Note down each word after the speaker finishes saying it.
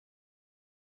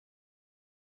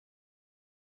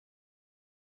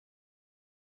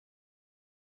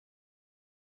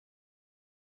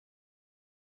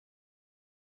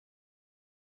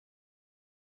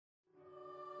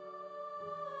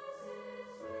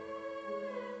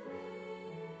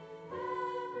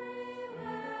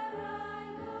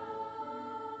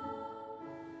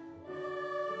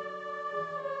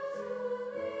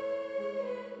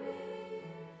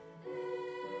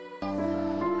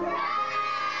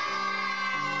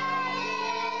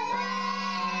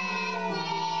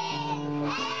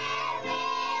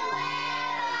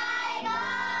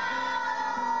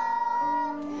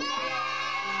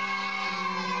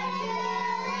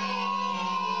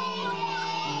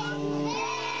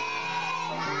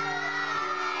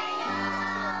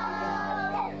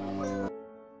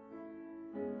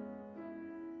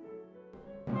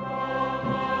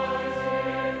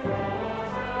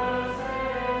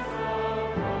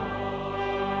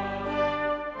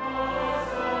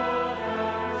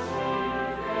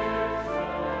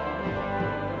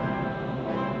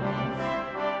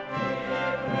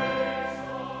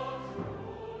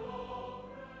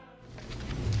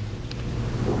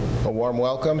A warm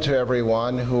welcome to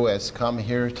everyone who has come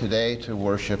here today to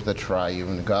worship the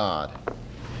triune God.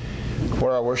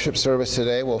 For our worship service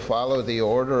today, we'll follow the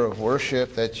order of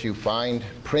worship that you find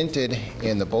printed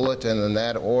in the bulletin, and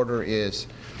that order is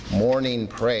morning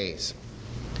praise.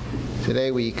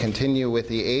 Today we continue with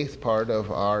the 8th part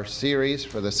of our series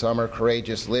for the summer,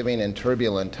 Courageous Living in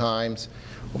Turbulent Times.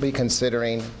 We'll be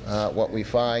considering what we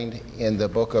find in the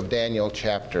book of Daniel,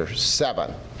 chapter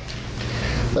 7.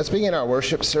 Let's begin our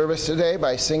worship service today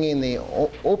by singing the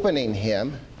opening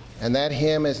hymn, and that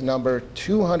hymn is number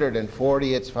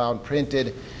 240. It's found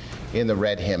printed in the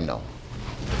red hymnal.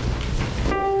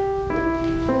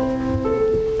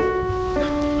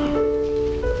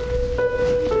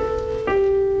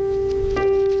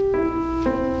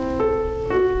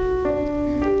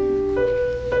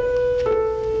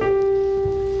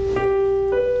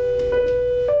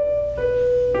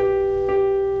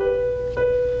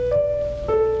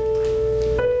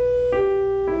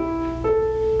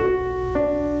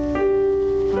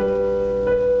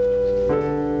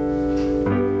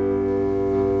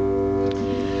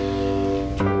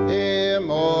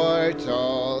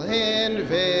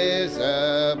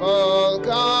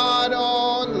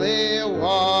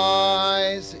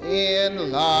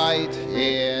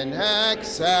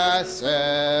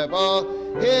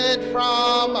 Hid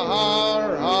from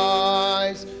our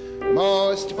eyes,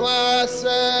 most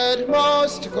blessed,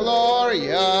 most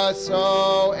glorious,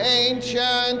 O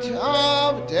ancient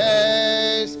of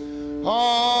days,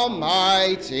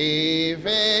 almighty,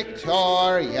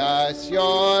 victorious,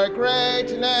 your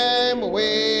great name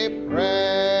we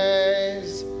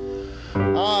praise.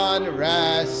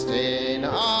 Unresting,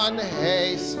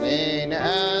 unhastening,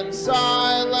 and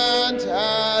silent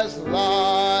as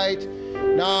light,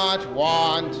 not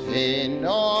wanting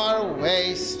nor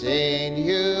wasting,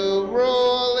 you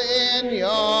rule in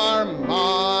your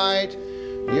might.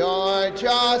 Your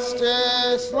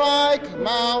justice like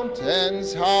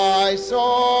mountains high,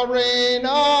 soaring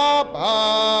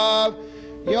above,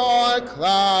 your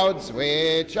clouds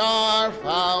which are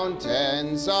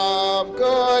fountains of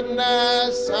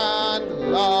goodness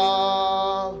and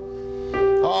love.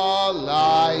 All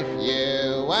life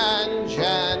you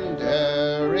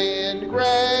engender in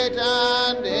great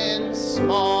and in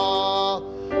small,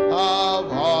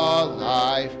 of all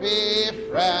life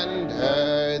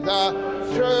befriender, the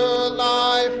true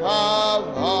life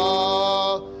of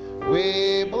all.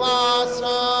 We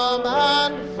blossom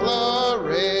and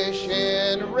flourish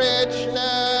in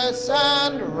richness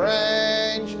and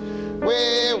range,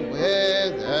 we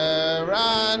wither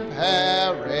and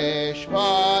perish,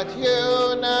 but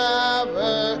you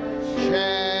never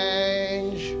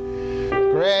change.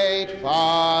 Great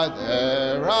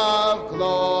Father of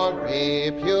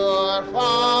glory, pure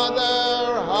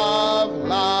Father of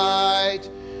light,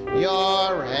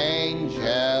 your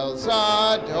angels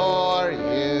adore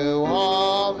you,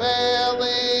 all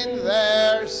veiling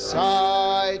their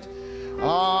sight.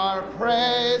 Our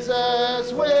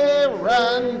praises we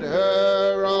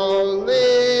render, oh,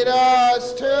 lead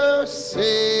us to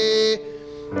see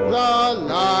the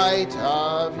light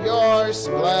of your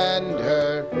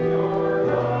splendor, your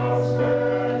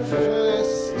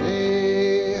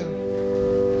majesty.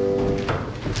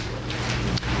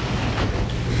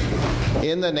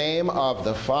 In the name of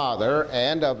the Father,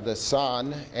 and of the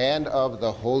Son, and of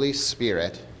the Holy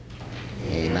Spirit,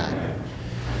 amen.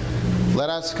 Let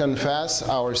us confess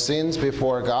our sins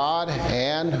before God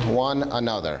and one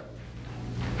another.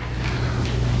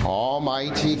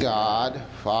 Almighty God,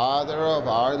 Father of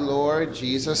our Lord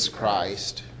Jesus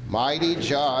Christ, mighty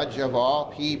Judge of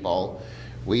all people,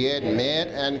 we admit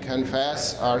and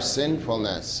confess our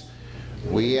sinfulness.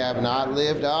 We have not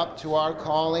lived up to our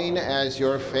calling as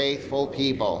your faithful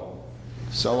people.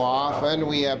 So often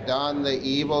we have done the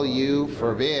evil you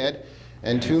forbid,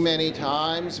 and too many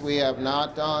times we have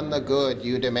not done the good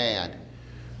you demand.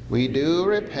 We do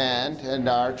repent and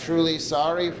are truly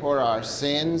sorry for our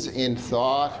sins in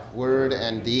thought, word,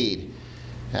 and deed.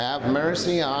 Have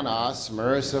mercy on us,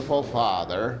 merciful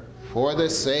Father, for the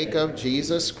sake of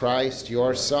Jesus Christ,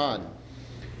 your Son.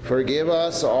 Forgive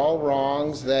us all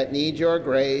wrongs that need your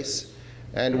grace,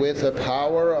 and with the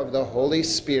power of the Holy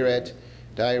Spirit,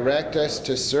 direct us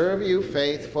to serve you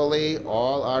faithfully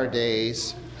all our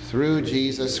days, through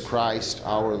Jesus Christ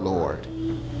our Lord.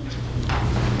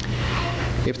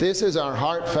 If this is our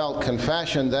heartfelt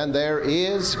confession, then there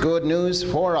is good news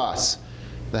for us.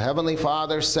 The Heavenly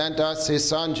Father sent us his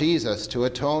Son Jesus to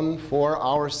atone for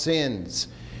our sins.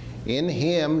 In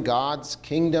him, God's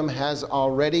kingdom has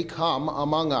already come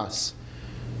among us.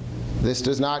 This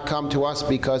does not come to us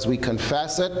because we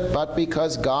confess it, but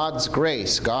because God's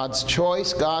grace, God's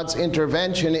choice, God's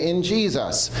intervention in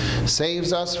Jesus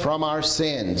saves us from our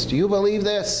sins. Do you believe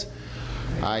this?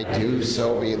 I do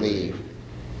so believe.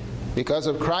 Because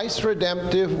of Christ's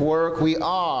redemptive work, we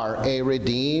are a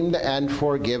redeemed and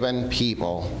forgiven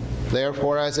people.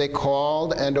 Therefore, as a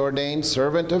called and ordained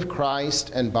servant of Christ,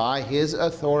 and by his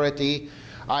authority,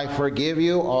 I forgive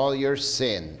you all your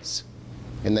sins.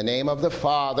 In the name of the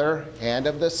Father, and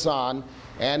of the Son,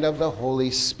 and of the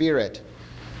Holy Spirit.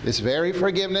 This very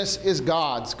forgiveness is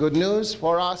God's good news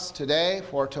for us today,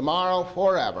 for tomorrow,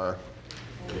 forever.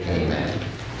 Amen.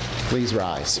 Please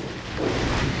rise.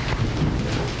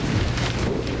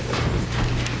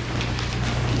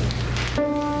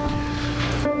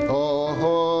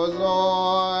 O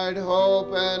Lord,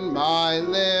 open my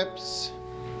lips,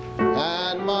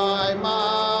 and my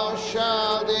mouth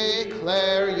shall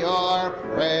declare your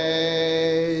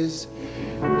praise.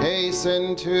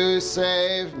 Hasten to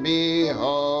save me,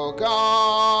 O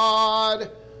God.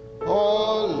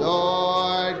 O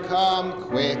Lord, come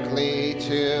quickly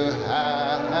to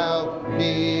help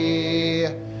me.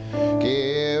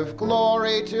 Give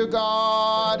glory to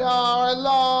God, our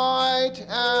light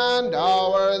and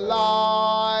our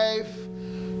life.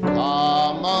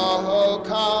 Come, oh,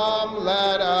 come,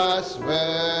 let us worship.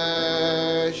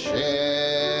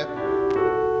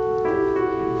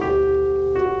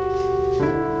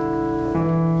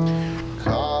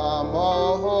 Come,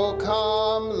 oh,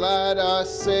 come, let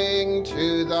us sing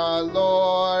to the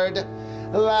Lord.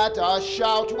 Let us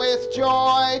shout with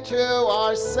joy to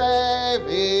our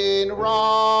saving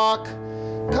rock.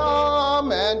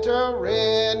 Come, enter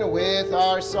in with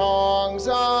our songs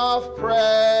of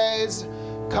praise.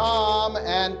 Come,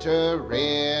 enter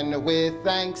in with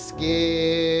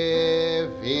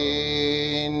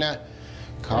thanksgiving.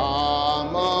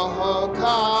 Come, oh,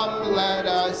 come, let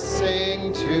us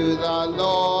sing to the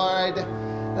Lord.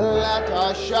 Let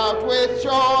us shout with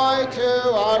joy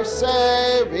to our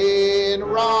saving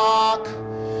rock.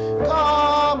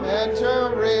 Come,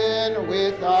 enter in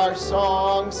with our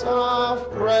songs of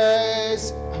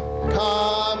praise.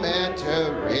 Come,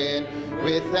 enter in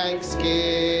with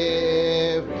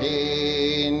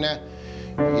thanksgiving.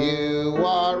 You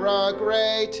are a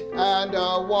great and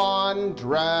a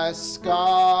wondrous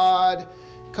God,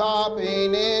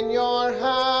 cupping in your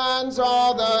hands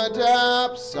all the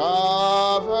depths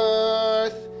of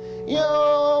earth.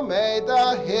 You made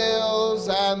the hills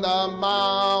and the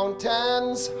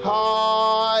mountains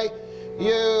high.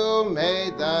 You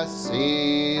made the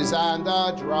seas and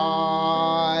the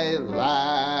dry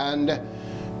land.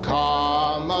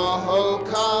 Come, oh,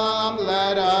 come,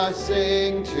 let us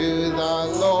sing to the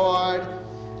Lord.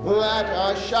 Let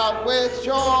us shout with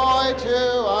joy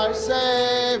to our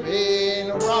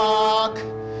saving rock.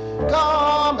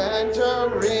 Come,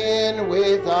 enter in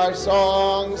with our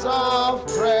songs of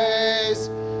praise.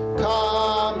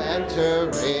 Come, enter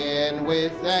in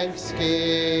with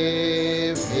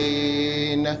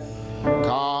thanksgiving.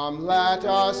 Come, let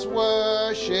us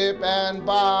worship and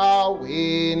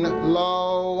bowing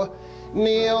low,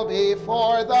 kneel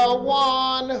before the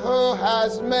one who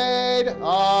has made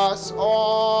us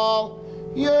all.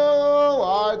 You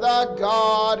are the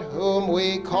God whom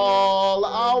we call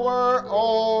our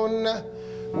own.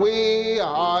 We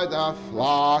are the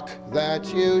flock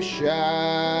that you shepherd.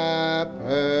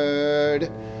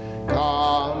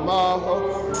 Come,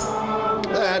 oh,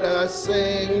 let us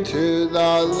sing to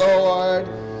the Lord.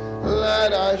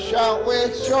 Let us shout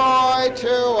with joy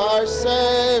to our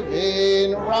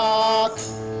saving rock.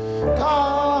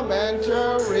 Come,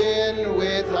 enter in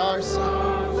with our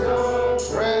songs of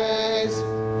praise.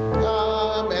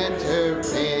 Come, enter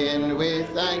in with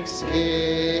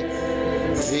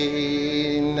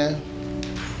thanksgiving.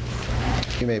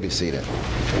 You may be seated.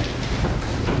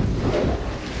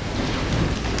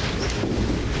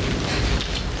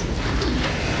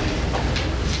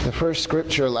 The first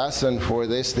scripture lesson for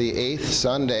this, the 8th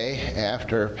Sunday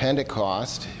after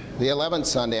Pentecost, the 11th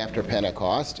Sunday after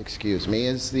Pentecost,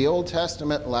 is the Old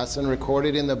Testament lesson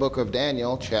recorded in the book of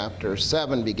Daniel, chapter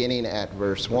 7, beginning at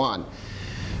verse 1.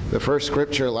 The first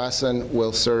scripture lesson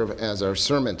will serve as our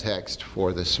sermon text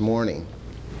for this morning.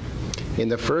 In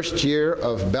the first year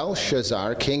of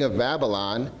Belshazzar, king of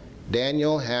Babylon,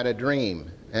 Daniel had a dream,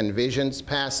 and visions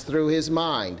passed through his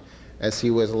mind as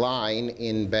he was lying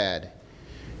in bed.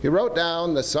 He wrote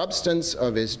down the substance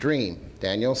of his dream.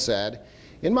 Daniel said,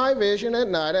 "In my vision at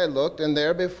night I looked, and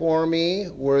there before me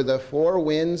were the 4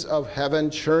 winds of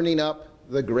heaven churning up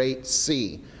the great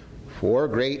sea. 4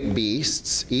 great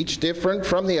beasts, each different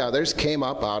from the others, came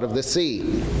up out of the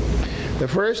sea. The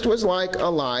first was like a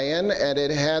lion, and it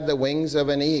had the wings of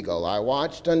an eagle. I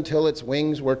watched until its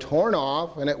wings were torn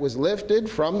off, and it was lifted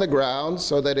from the ground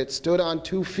so that it stood on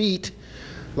 2 feet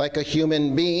like a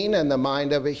human being, and the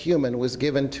mind of a human was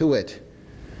given to it.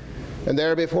 And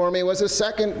there before me was a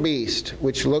second beast,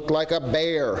 which looked like a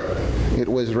bear. It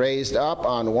was raised up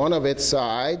on one of its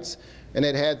sides, and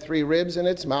it had 3 ribs in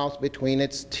its mouth between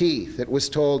its teeth. It was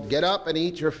told, "Get up and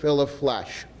eat your fill of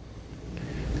flesh."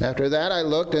 After that I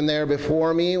looked, and there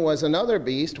before me was another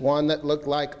beast, one that looked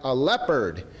like a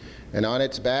leopard, and on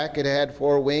its back it had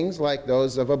 4 wings like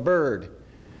those of a bird.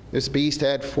 This beast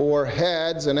had 4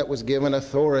 heads, and it was given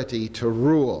authority to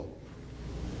rule.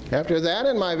 After that,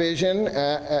 in my vision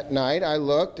at night, I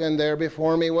looked, and there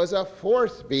before me was a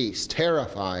 4th beast,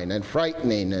 terrifying and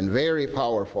frightening and very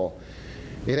powerful.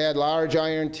 It had large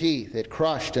iron teeth. It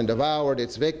crushed and devoured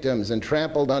its victims and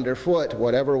trampled underfoot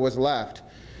whatever was left.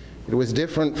 It was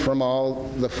different from all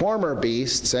the former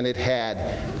beasts, and it had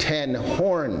 10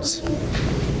 horns.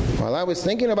 While I was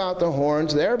thinking about the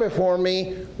horns, there before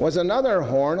me was another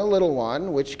horn, a little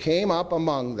one, which came up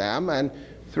among them, and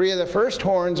 3 of the first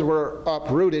horns were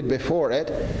uprooted before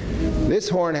it. This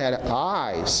horn had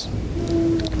eyes,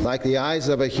 like the eyes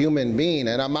of a human being,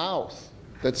 and a mouth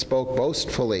that spoke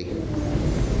boastfully.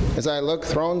 As I looked,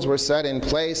 thrones were set in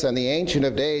place, and the Ancient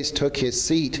of Days took his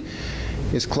seat.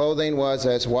 His clothing was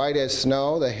as white as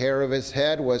snow. The hair of his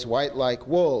head was white like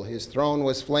wool. His throne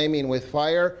was flaming with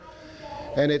fire,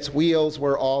 and its wheels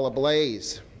were all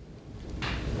ablaze.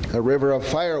 A river of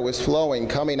fire was flowing,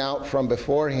 coming out from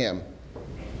before him.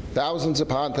 Thousands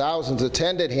upon thousands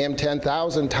attended him.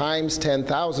 10,000 times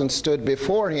 10,000 stood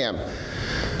before him.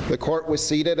 The court was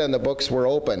seated, and the books were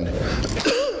opened.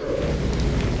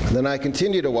 Then I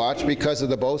continued to watch because of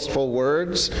the boastful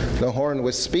words the horn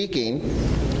was speaking.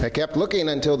 I kept looking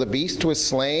until the beast was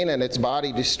slain and its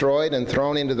body destroyed and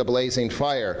thrown into the blazing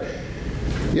fire.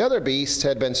 The other beasts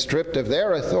had been stripped of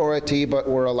their authority but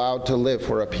were allowed to live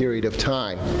for a period of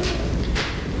time.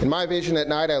 In my vision at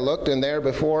night I looked, and there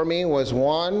before me was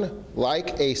one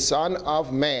like a son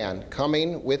of man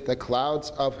coming with the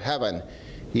clouds of heaven.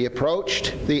 He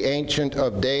approached the Ancient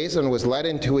of Days and was led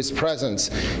into his presence.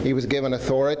 He was given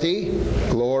authority,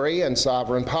 glory, and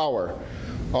sovereign power.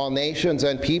 All nations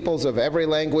and peoples of every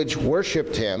language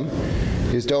worshipped him.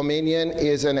 His dominion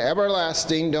is an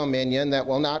everlasting dominion that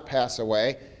will not pass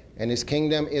away, and his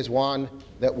kingdom is one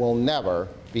that will never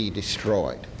be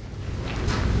destroyed.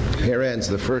 Here ends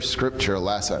the first scripture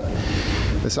lesson.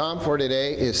 The psalm for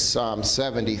today is Psalm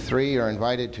 73. You're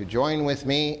invited to join with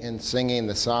me in singing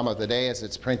the psalm of the day as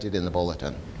it's printed in the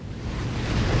bulletin.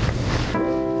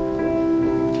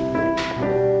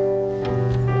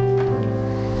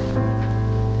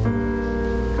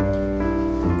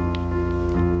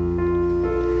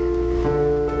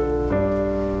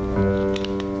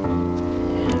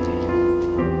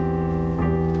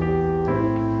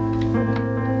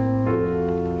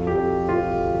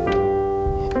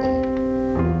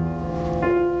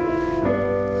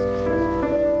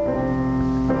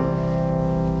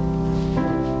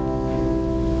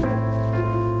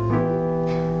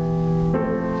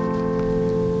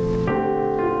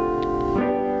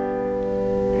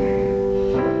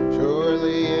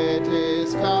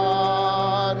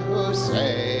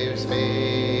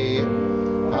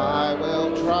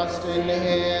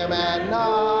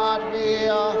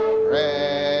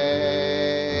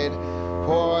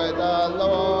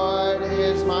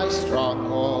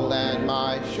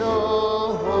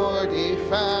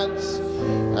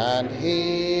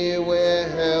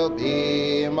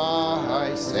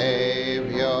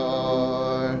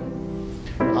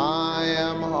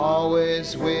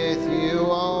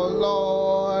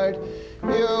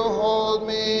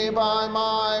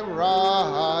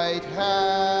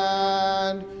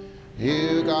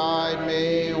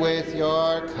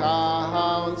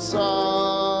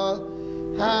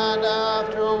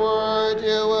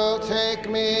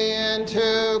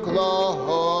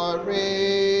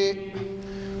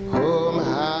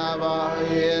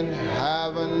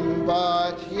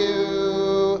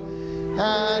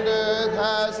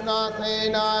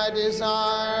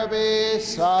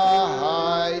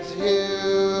 Besides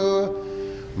you,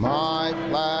 my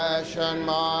flesh and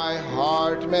my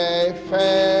heart may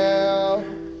fail,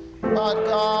 but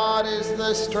God is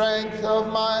the strength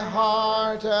of my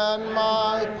heart and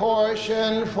my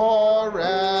portion forever.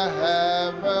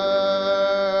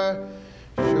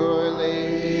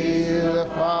 Surely the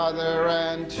Father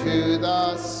and to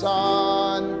the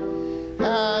Son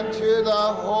and to the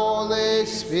Holy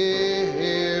Spirit,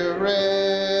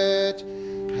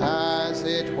 as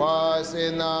it was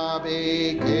in the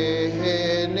beginning,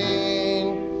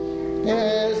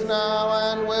 is now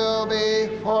and will be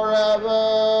forever.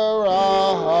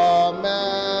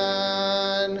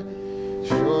 Amen.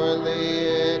 Surely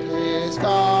it is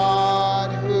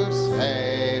God who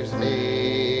saves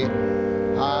me.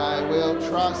 I will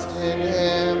trust in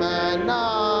him and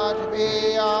not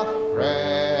be afraid.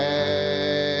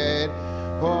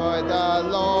 For the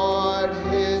Lord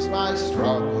is my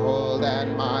stronghold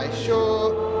and my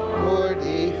sure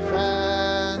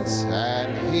defense,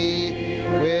 and he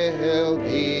will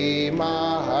be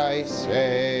my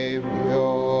Savior.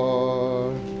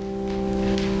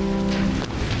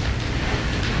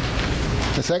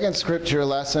 The second scripture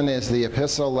lesson is the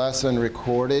epistle lesson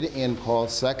recorded in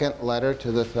Paul's second letter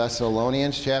to the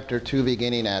Thessalonians, chapter 2,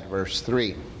 beginning at verse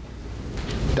 3.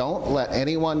 Don't let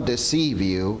anyone deceive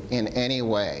you in any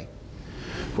way,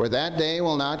 for that day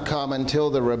will not come until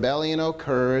the rebellion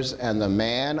occurs and the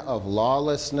man of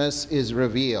lawlessness is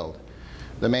revealed,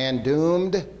 the man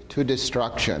doomed to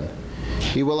destruction.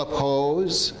 He will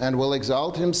oppose and will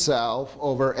exalt himself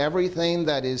over everything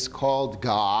that is called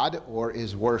God or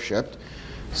is worshipped,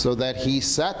 so that he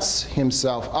sets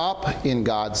himself up in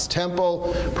God's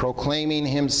temple, proclaiming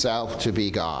himself to be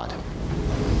God.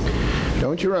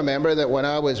 Don't you remember that when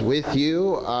I was with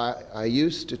you, I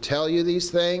used to tell you these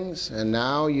things, and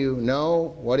now you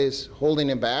know what is holding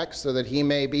him back, so that he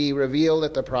may be revealed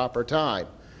at the proper time?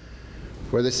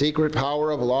 For the secret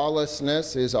power of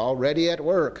lawlessness is already at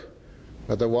work,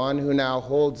 but the one who now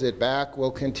holds it back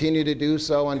will continue to do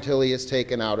so until he is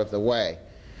taken out of the way.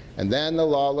 And then the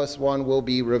lawless one will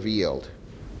be revealed,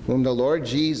 whom the Lord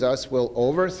Jesus will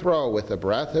overthrow with the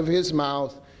breath of his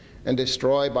mouth and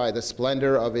destroy by the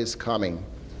splendor of his coming.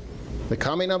 The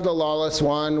coming of the lawless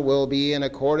one will be in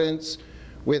accordance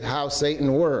with how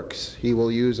Satan works. He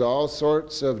will use all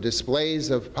sorts of displays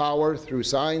of power through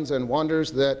signs and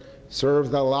wonders that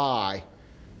serve the lie,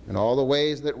 and all the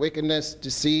ways that wickedness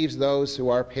deceives those who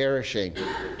are perishing.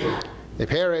 They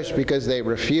perish because they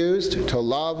refused to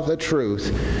love the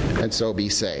truth and so be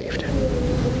saved.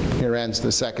 Here ends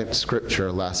the second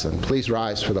scripture lesson. Please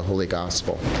rise for the Holy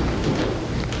Gospel.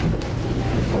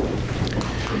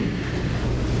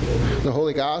 The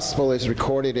Holy Gospel is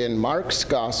recorded in Mark's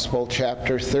Gospel,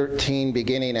 chapter 13,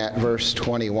 beginning at verse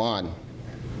 21.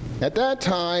 At that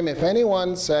time, if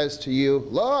anyone says to you,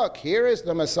 "Look, here is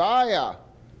the Messiah,"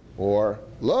 or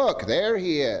 "Look, there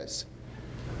he is,"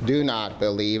 do not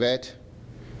believe it.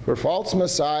 For false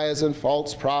messiahs and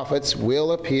false prophets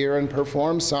will appear and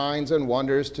perform signs and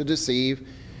wonders to deceive,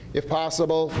 if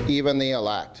possible, even the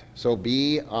elect. So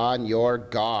be on your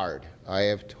guard. I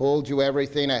have told you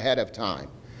everything ahead of time.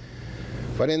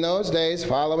 But in those days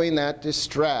following that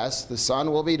distress, the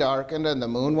sun will be darkened and the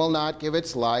moon will not give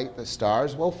its light. The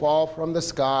stars will fall from the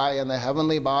sky and the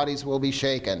heavenly bodies will be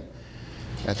shaken.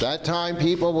 At that time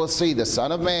people will see the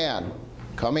Son of Man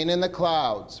coming in the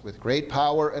clouds with great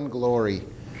power and glory.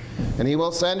 And he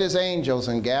will send his angels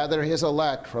and gather his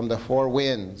elect from the four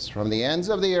winds, from the ends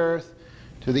of the earth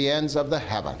to the ends of the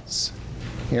heavens.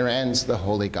 Here ends the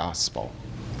Holy Gospel.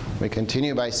 We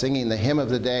continue by singing the hymn of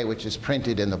the day, which is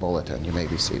printed in the bulletin. You may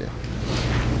be seated.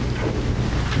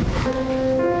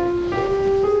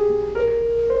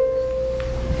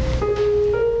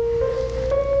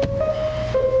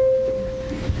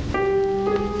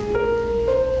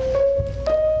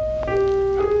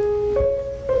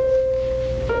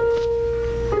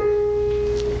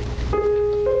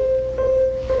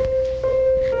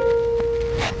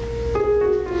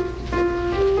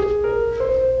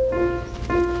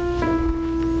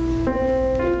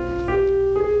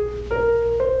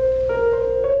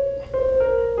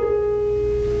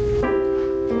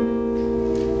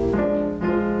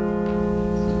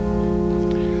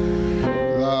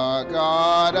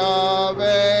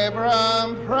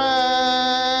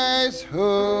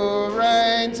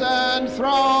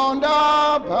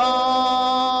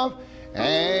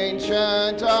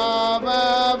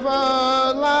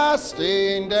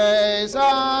 Days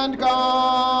and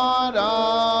God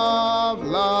of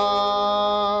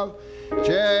love,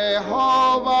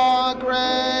 Jehovah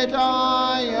great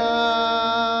I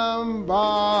am,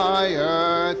 by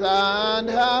earth and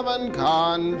heaven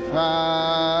confessed.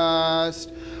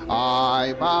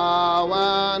 I bow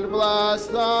and bless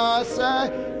the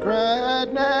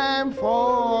sacred name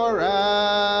forever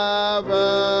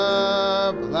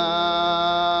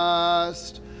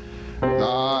blessed.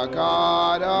 The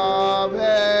God of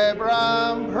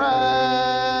Abraham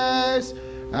praise,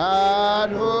 at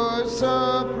whose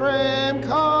supreme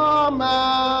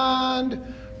command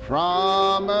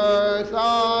from earth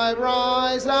I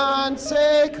rise and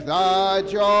seek the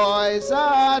joys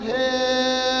at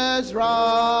his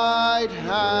right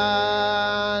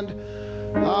hand.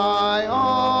 I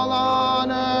all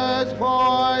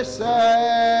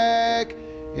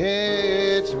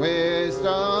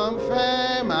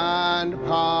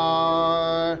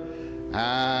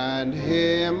and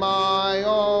him my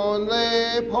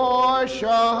only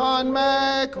portion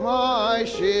make my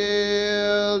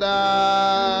shield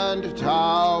and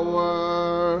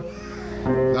tower.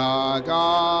 The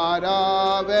God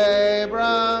of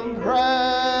Abram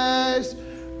praise,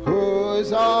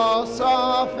 whose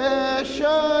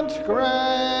all-sufficient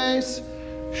grace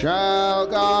shall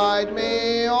guide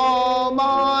me all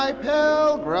my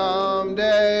pilgrim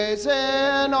days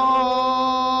in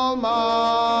all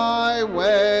my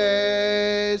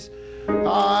ways.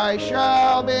 I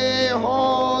shall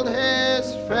behold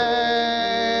his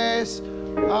face,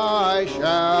 I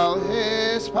shall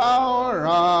his power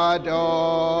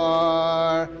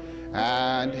adore,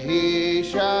 and he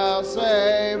shall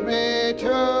save me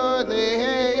to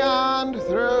thee and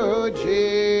through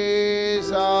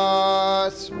Jesus'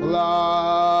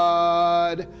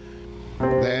 blood.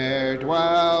 There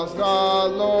dwells the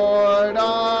Lord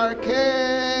our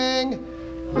King,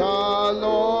 the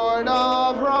Lord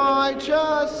of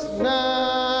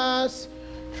righteousness,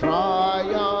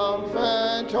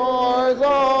 triumphant o'er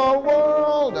the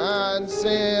world and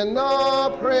sin,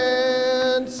 the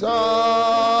Prince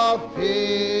of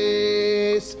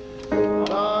Peace.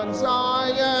 On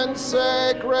Zion's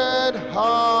sacred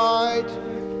height,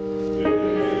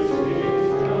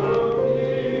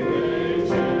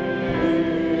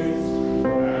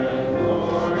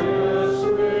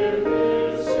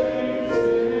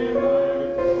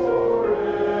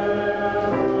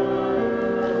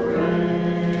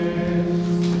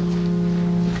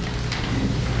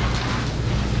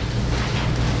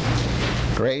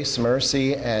 grace,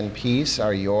 mercy, and peace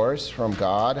are yours from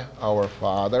God our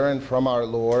Father and from our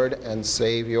Lord and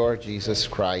Savior Jesus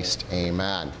Christ.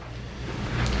 Amen.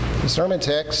 The sermon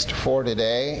text for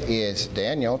today is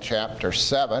Daniel chapter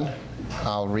 7.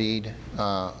 I'll read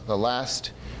the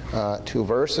last two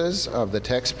verses of the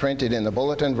text printed in the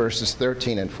bulletin, verses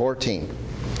 13 and 14.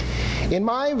 In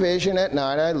my vision at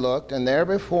night I looked, and there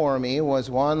before me was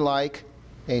one like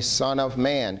a son of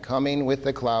man coming with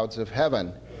the clouds of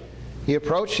heaven. He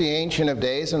approached the Ancient of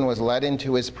Days and was led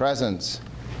into his presence.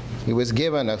 He was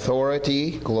given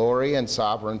authority, glory, and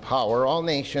sovereign power. All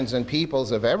nations and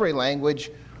peoples of every language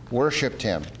worshipped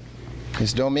him.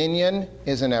 His dominion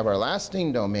is an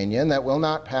everlasting dominion that will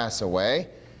not pass away,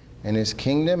 and his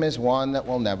kingdom is one that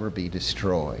will never be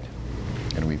destroyed.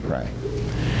 And we pray.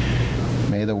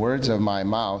 May the words of my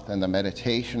mouth and the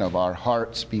meditation of our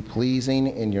hearts be pleasing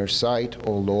in your sight,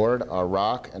 O Lord, our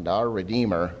rock and our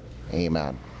Redeemer.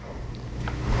 Amen.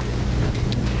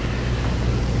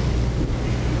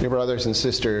 Dear brothers and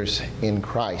sisters in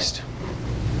Christ,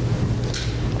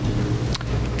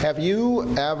 have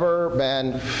you ever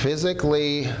been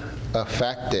physically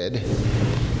affected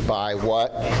by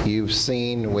what you've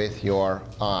seen with your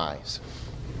eyes?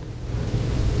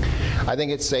 I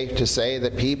think it's safe to say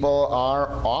that people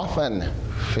are often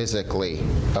physically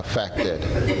affected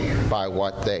by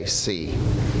what they see.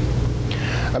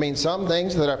 I mean, some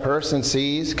things that a person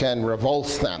sees can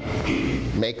revulse them,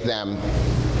 make them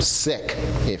sick,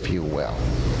 if you will.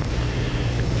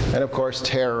 And of course,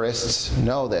 terrorists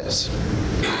know this.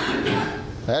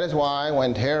 That is why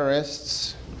when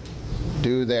terrorists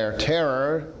do their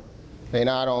terror, they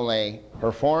not only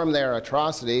perform their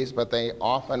atrocities, but they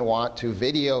often want to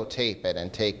videotape it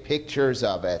and take pictures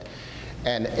of it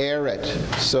and air it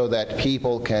so that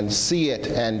people can see it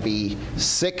and be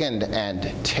sickened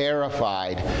and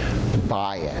terrified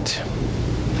by it.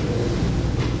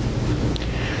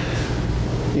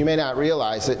 You may not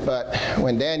realize it, but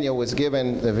when Daniel was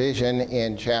given the vision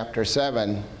in chapter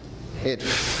 7, it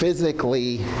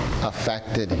physically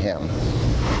affected him.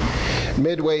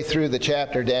 Midway through the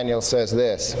chapter, Daniel says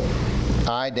this,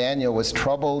 I, Daniel, was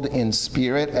troubled in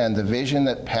spirit, and the vision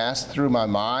that passed through my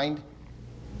mind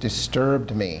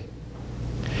disturbed me.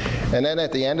 And then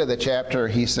at the end of the chapter,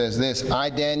 he says this, I,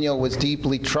 Daniel, was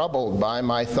deeply troubled by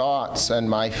my thoughts, and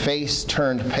my face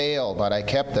turned pale, but I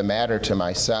kept the matter to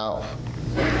myself.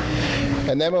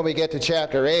 And then when we get to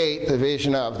chapter 8, the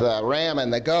vision of the ram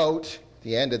and the goat, at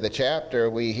the end of the chapter,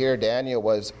 we hear Daniel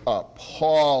was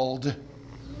appalled,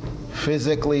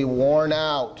 physically worn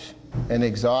out, and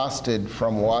exhausted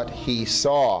from what he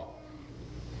saw.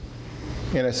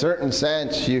 In a certain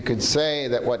sense, you could say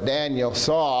that what Daniel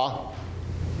saw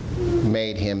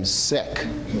made him sick.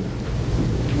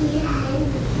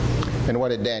 And what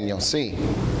did Daniel see?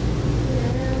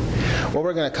 Well,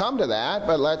 we're going to come to that,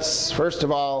 but let's first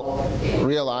of all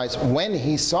realize when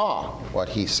he saw what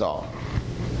he saw.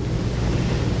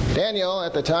 Daniel,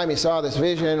 at the time he saw this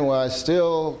vision, was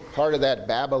still part of that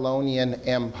Babylonian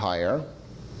Empire.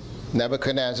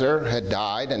 Nebuchadnezzar had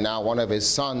died, and now one of his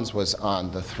sons was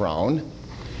on the throne.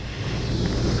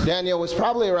 Daniel was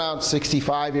probably around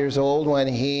 65 years old when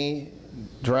he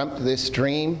dreamt this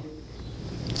dream.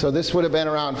 So this would have been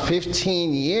around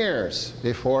 15 years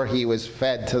before he was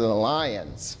fed to the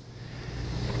lions.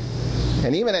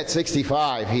 And even at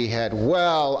 65, he had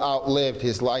well outlived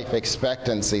his life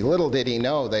expectancy. Little did he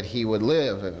know that he would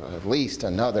live at least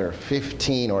another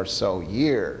 15 or so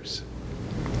years.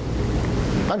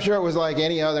 I'm sure it was like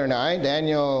any other night.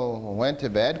 Daniel went to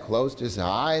bed, closed his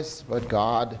eyes, but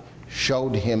God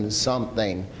showed him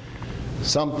something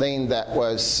that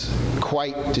was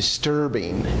quite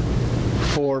disturbing.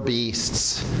 4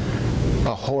 beasts,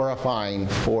 a horrifying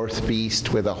 4th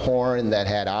beast with a horn that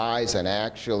had eyes and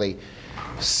actually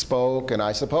spoke. And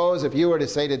I suppose if you were to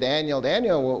say to Daniel,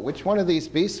 Daniel, which one of these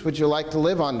beasts would you like to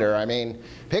live under? I mean,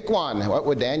 pick one. What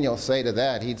would Daniel say to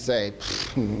that? He'd say,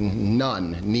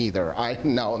 none, neither.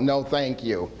 No, thank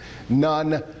you.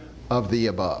 None of the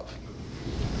above.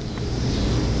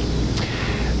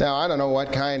 Now, I don't know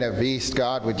what kind of beast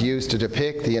God would use to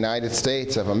depict the United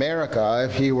States of America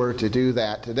if he were to do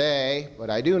that today,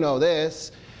 but I do know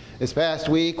this. This past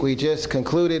week, we just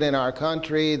concluded in our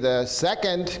country the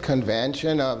 2nd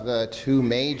convention of the 2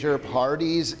 major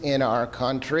parties in our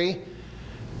country.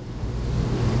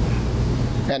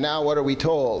 And now what are we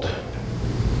told?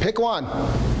 Pick one,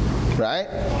 right?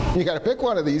 You got to pick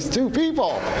one of these 2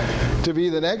 people to be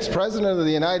the next president of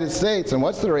the United States. And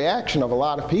what's the reaction of a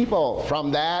lot of people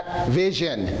from that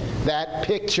vision, that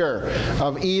picture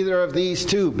of either of these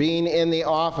 2 being in the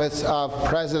office of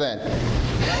president?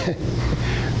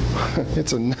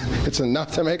 It's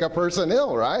enough to make a person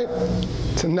ill, right?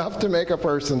 It's enough to make a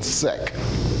person sick.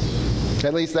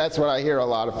 At least that's what I hear a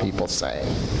lot of people saying.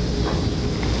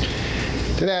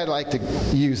 Today I'd like to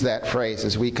use that phrase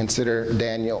as we consider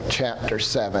Daniel chapter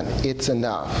 7. It's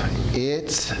enough.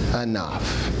 It's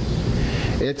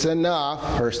enough. It's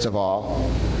enough, first of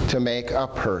all, to make a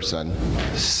person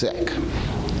sick.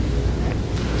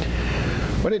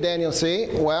 What did Daniel see?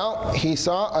 Well, he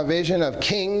saw a vision of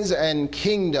kings and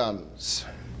kingdoms.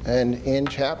 And in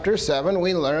chapter 7,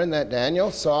 we learn that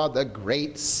Daniel saw the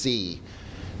Great Sea.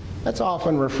 That's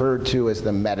often referred to as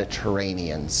the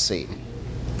Mediterranean Sea.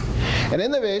 And in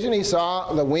the vision, he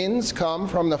saw the winds come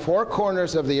from the 4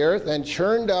 corners of the earth and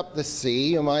churned up the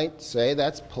sea. You might say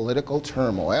that's political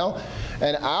turmoil.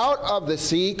 And out of the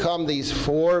sea come these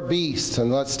 4 beasts.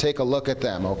 And let's take a look at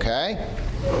them, okay?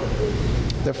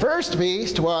 The first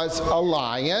beast was a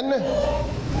lion,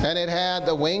 and it had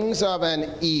the wings of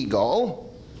an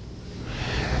eagle.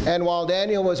 And while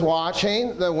Daniel was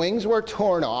watching, the wings were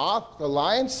torn off. The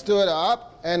lion stood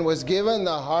up and was given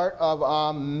the heart of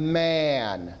a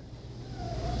man.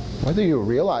 Whether you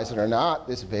realize it or not,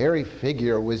 this very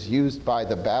figure was used by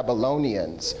the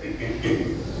Babylonians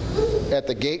at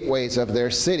the gateways of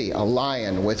their city, a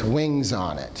lion with wings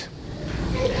on it.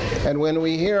 And when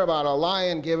we hear about a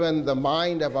lion given the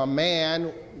mind of a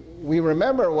man, we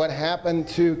remember what happened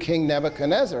to King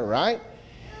Nebuchadnezzar, right?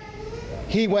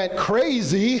 He went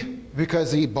crazy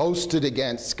because he boasted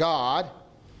against God.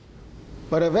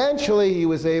 But eventually he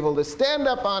was able to stand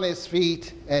up on his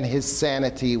feet and his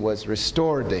sanity was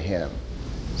restored to him.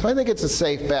 So I think it's a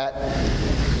safe bet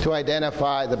to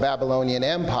identify the Babylonian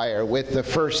Empire with the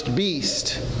first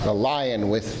beast, the lion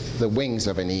with the wings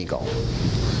of an eagle.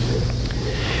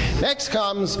 Next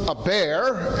comes a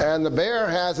bear, and the bear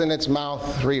has in its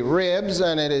mouth 3 ribs,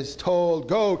 and it is told,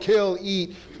 go, kill,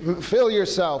 eat, fill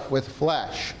yourself with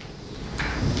flesh.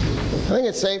 I think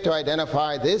it's safe to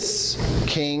identify this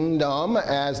kingdom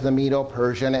as the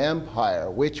Medo-Persian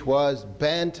Empire, which was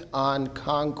bent on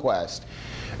conquest.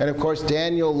 And of course,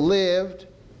 Daniel lived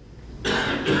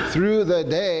through the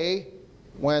day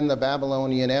when the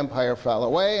Babylonian Empire fell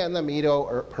away and the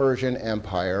Medo-Persian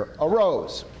Empire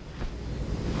arose.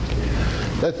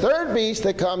 The third beast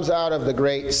that comes out of the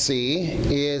Great Sea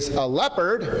is a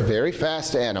leopard, a very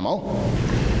fast animal.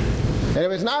 And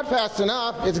if it's not fast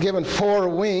enough, it's given 4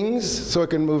 wings so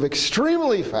it can move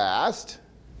extremely fast,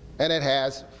 and it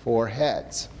has 4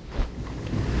 heads.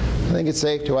 I think it's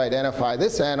safe to identify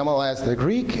this animal as the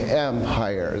Greek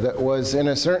Empire that was, in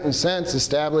a certain sense,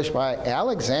 established by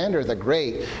Alexander the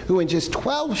Great, who in just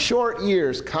 12 short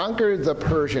years conquered the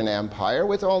Persian Empire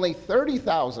with only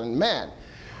 30,000 men.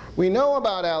 We know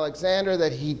about Alexander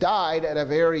that he died at a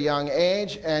very young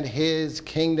age, and his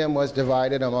kingdom was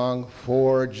divided among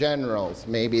 4 generals,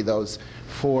 maybe those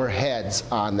 4 heads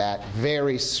on that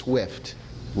very swift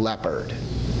leopard.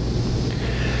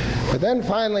 But then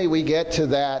finally we get to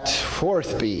that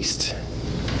 4th beast.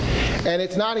 And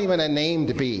it's not even a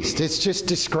named beast. It's just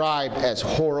described as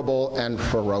horrible and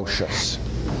ferocious.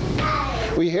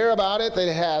 We hear about it that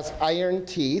it has iron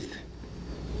teeth,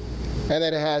 and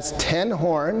that it has 10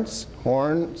 horns.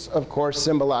 Horns, of course,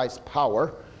 symbolize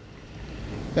power.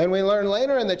 And we learn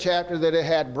later in the chapter that it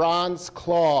had bronze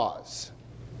claws.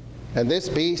 And this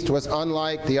beast was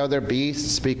unlike the other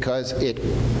beasts because it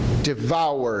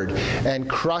devoured and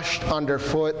crushed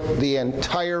underfoot the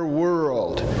entire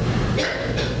world.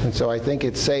 And so I think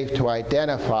it's safe to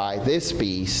identify this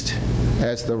beast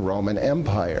as the Roman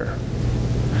Empire.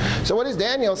 So what is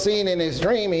Daniel seeing in his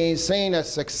dream? He's seeing a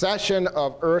succession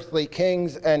of earthly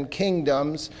kings and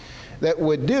kingdoms that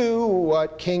would do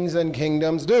what kings and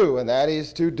kingdoms do, and that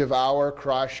is to devour,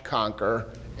 crush, conquer,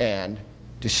 and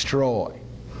destroy.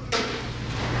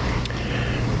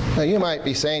 Now you might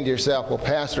be saying to yourself, well,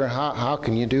 Pastor, how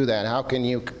can you do that? How can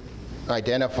you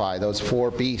identify those 4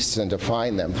 beasts and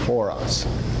define them for us?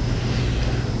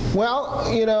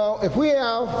 Well, you know, if we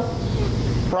have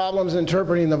problems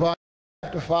interpreting the Bible, we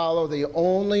have to follow the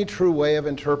only true way of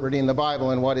interpreting the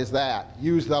Bible, and what is that?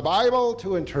 Use the Bible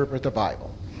to interpret the Bible.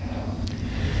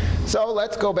 So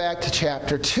let's go back to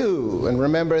chapter 2 and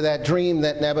remember that dream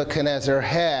that Nebuchadnezzar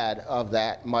had of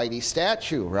that mighty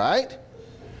statue, right?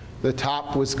 The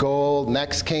top was gold,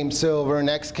 next came silver,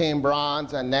 next came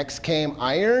bronze, and next came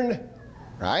iron,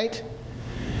 right?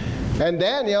 And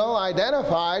Daniel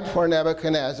identified for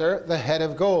Nebuchadnezzar the head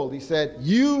of gold. He said,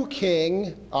 "You,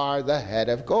 king, are the head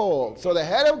of gold." So the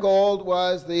head of gold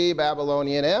was the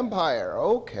Babylonian Empire.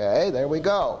 Okay, there we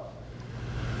go.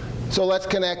 So let's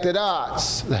connect the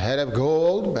dots. The head of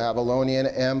gold, Babylonian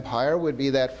Empire, would be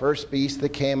that first beast that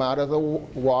came out of the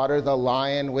water, the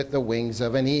lion with the wings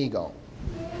of an eagle.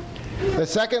 The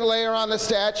second layer on the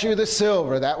statue, the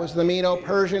silver, that was the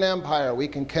Medo-Persian Empire. We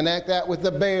can connect that with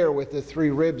the bear with the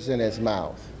 3 ribs in his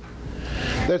mouth.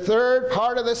 The third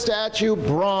part of the statue,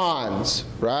 bronze,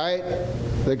 right?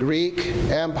 The Greek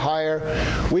Empire.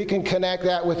 We can connect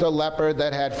that with the leopard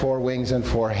that had 4 wings and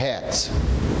 4 heads.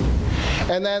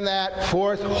 And then that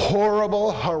fourth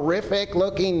horrible, horrific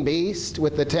looking beast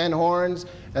with the 10 horns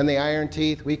and the iron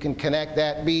teeth, we can connect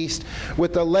that beast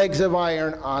with the legs of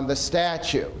iron on the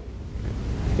statue.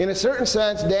 In a certain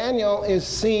sense, Daniel is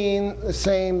seeing the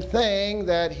same thing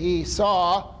that he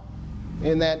saw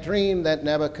in that dream that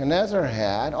Nebuchadnezzar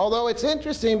had. Although it's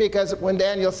interesting because when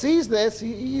Daniel sees this,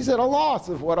 he's at a loss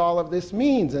of what all of this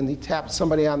means. And he taps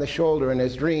somebody on the shoulder in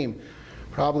his dream,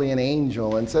 probably an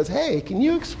angel, and says, "Hey, can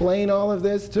you explain all of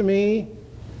this to me?"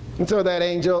 And so that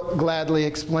angel gladly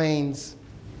explains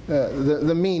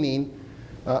the meaning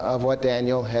of what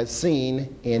Daniel has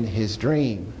seen in his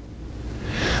dream.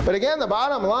 But again, the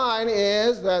bottom line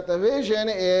is that the vision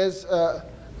is a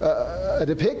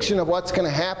depiction of what's going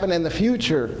to happen in the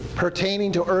future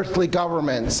pertaining to earthly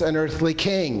governments and earthly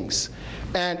kings.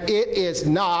 And it is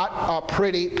not a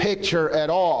pretty picture at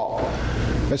all,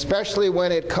 especially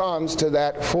when it comes to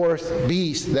that fourth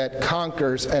beast that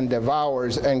conquers and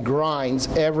devours and grinds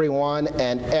everyone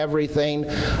and everything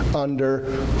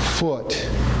underfoot.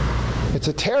 It's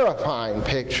a terrifying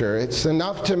picture. It's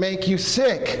enough to make you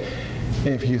sick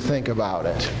if you think about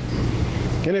it.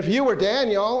 And if you were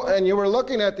Daniel and you were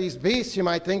looking at these beasts, you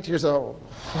might think to yourself,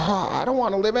 "Oh, I don't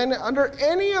want to live under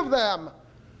any of them.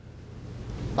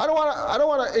 I don't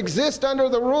want to exist under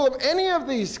the rule of any of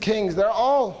these kings. They're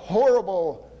all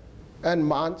horrible and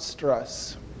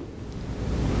monstrous."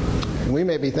 And we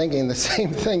may be thinking the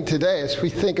same thing today as we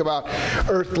think about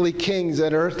earthly kings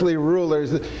and earthly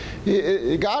rulers.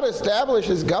 God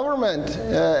establishes government,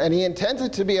 and He intends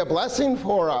it to be a blessing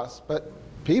for us. But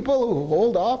people who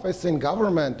hold office in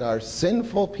government are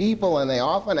sinful people, and they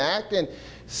often act in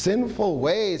sinful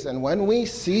ways. And when we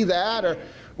see that, or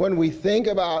when we think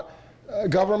about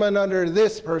government under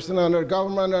this person, under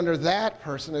government under that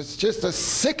person, it's just a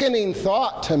sickening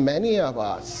thought to many of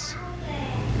us.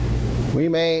 We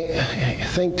may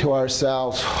think to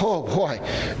ourselves, "Oh boy,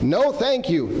 no thank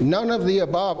you, none of the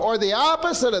above." Or the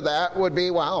opposite of that would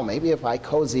be, "Wow, maybe if I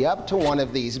cozy up to one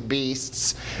of these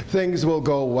beasts, things will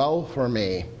go well for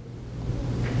me."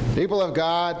 People of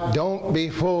God, don't be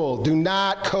fooled. Do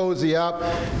not cozy up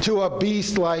to a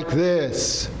beast like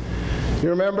this. You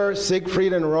remember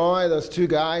Siegfried and Roy, those 2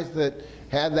 guys that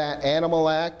had that animal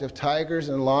act of tigers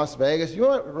in Las Vegas? You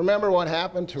remember what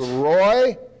happened to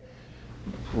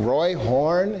Roy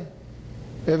Horn?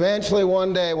 Eventually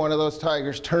one day one of those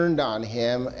tigers turned on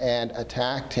him and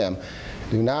attacked him.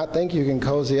 Do not think you can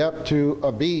cozy up to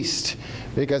a beast,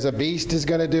 because a beast is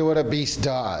going to do what a beast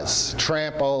does: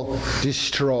 trample,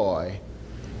 destroy.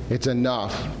 It's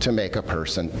enough to make a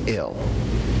person ill.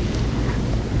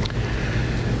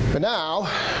 But now,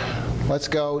 let's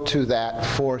go to that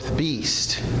fourth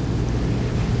beast.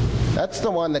 That's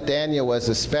the one that Daniel was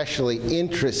especially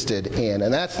interested in,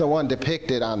 and that's the one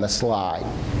depicted on the slide.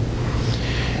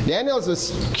 Daniel's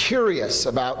is curious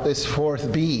about this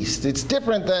fourth beast. It's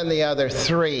different than the other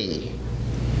three.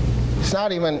 It's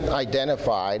not even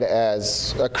identified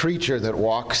as a creature that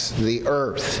walks the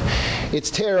earth. It's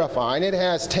terrifying. It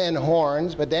has 10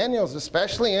 horns, but Daniel's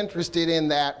especially interested in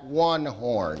that one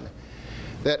horn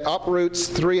that uproots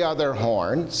 3 other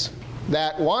horns.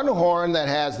 That one horn that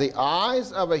has the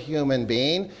eyes of a human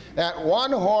being, that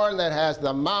one horn that has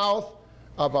the mouth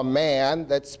of a man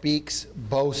that speaks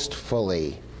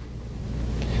boastfully.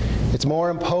 It's more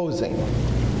imposing.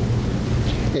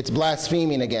 It's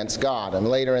blaspheming against God, and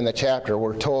later in the chapter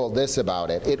we're told this about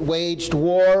it. It waged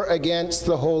war against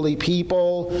the holy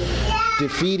people,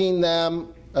 defeating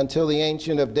them until the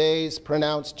Ancient of Days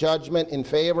pronounced judgment in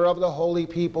favor of the holy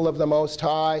people of the Most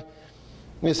High.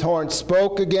 This horn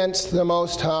spoke against the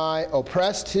Most High,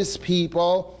 oppressed his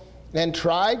people, and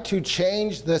tried to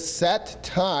change the set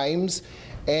times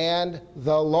and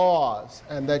the laws,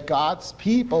 and that God's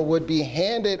people would be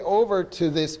handed over to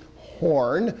this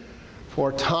horn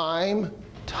for time,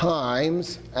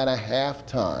 times, and a half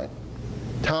time.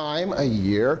 Time, a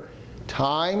year,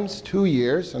 times 2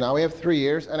 years, so now we have 3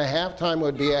 years, and a half time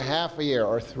would be a half a year,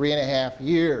 or 3.5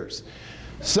 years.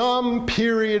 Some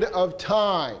period of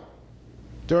time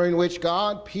during which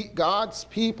God's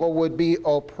people would be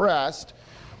oppressed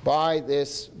by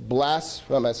this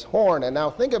blasphemous horn. And now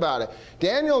think about it.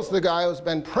 Daniel's the guy who's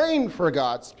been praying for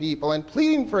God's people and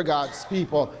pleading for God's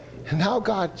people. And now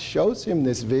God shows him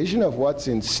this vision of what's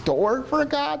in store for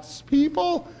God's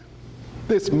people.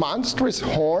 This monstrous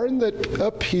horn that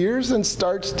appears and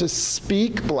starts to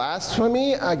speak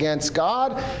blasphemy against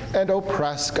God and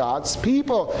oppress God's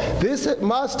people. This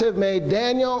must have made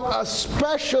Daniel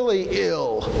especially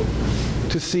ill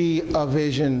to see a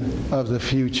vision of the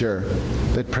future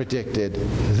that predicted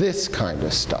this kind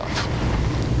of stuff.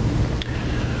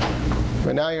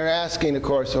 But now you're asking, of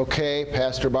course, okay,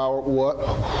 Pastor Bauer,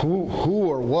 who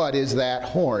or what is that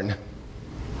horn?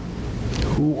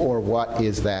 Who or what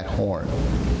is that horn?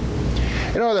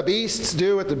 You know, the beasts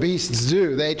do what the beasts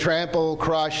do. They trample,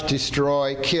 crush,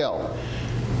 destroy, kill.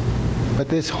 But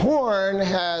this horn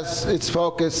has its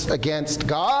focus against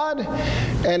God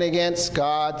and against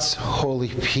God's holy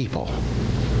people.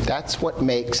 That's what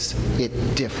makes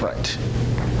it different.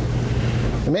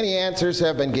 Many answers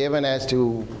have been given as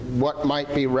to what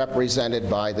might be represented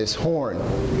by this horn.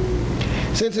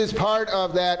 Since it's part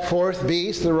of that fourth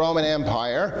beast, the Roman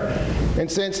Empire,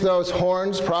 and since those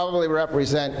horns probably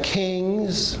represent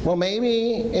kings, well,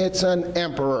 maybe it's an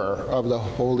emperor of the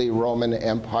Holy Roman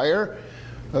Empire,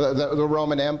 the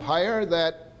Roman Empire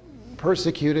that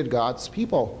persecuted God's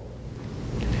people.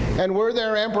 And were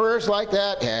there emperors like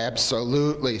that?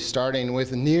 Absolutely, starting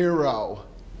with Nero.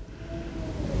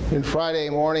 In Friday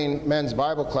morning men's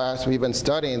Bible class, we've been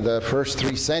studying the first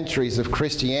 3 centuries of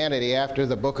Christianity after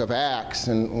the book of Acts,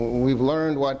 and we've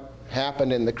learned what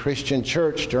happened in the Christian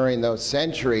church during those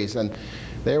centuries. And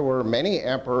there were many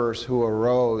emperors who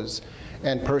arose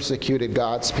and persecuted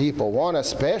God's people. One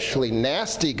especially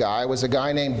nasty guy was a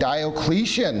guy named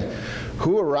Diocletian,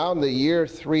 who around the year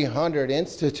 300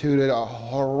 instituted a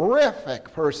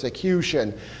horrific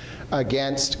persecution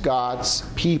against God's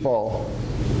people,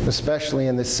 especially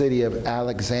in the city of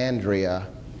Alexandria,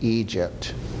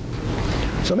 Egypt.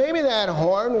 So maybe that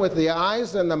horn with the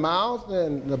eyes and the mouth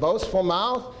and the boastful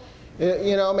mouth,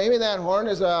 you know, maybe that horn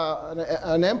is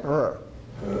an emperor.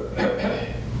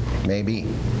 Maybe.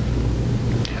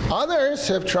 Others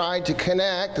have tried to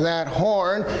connect that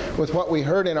horn with what we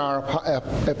heard in our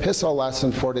epistle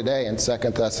lesson for today in 2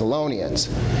 Thessalonians.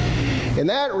 In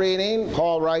that reading,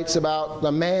 Paul writes about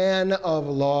the man of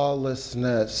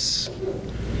lawlessness,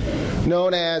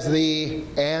 known as the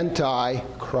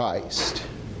Antichrist.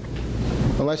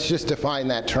 Well, let's just define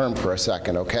that term for a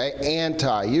second, okay?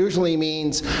 Anti usually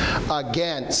means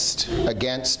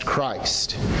against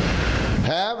Christ.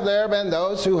 Have there been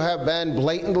those who have been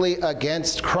blatantly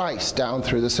against Christ down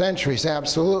through the centuries?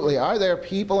 Absolutely. Are there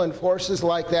people and forces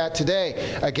like that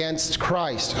today against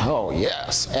Christ? Oh,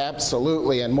 yes,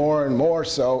 absolutely, and more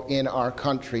so in our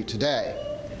country today.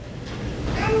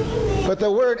 But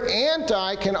the word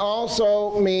anti can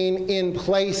also mean in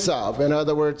place of. In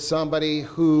other words, somebody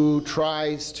who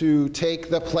tries to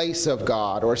take the place of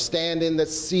God or stand in the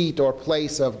seat or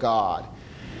place of God.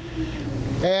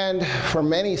 And for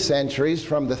many centuries,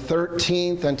 from the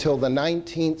 13th until the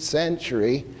 19th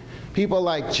century, people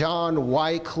like John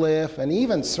Wycliffe and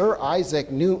even Sir Isaac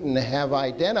Newton have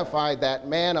identified that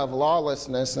man of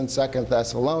lawlessness in 2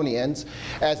 Thessalonians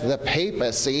as the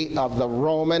papacy of the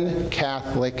Roman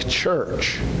Catholic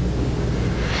Church.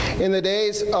 In the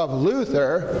days of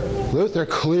Luther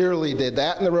clearly did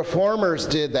that, and the Reformers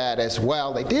did that as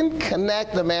well. They didn't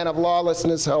connect the man of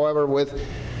lawlessness, however, with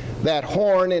that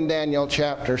horn in Daniel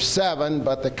chapter 7,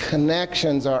 but the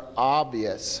connections are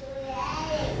obvious.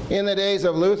 In the days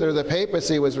of Luther, the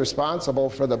papacy was responsible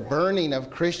for the burning of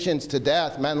Christians to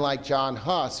death, men like John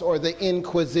Huss, or the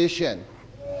Inquisition.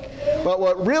 But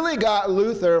what really got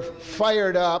Luther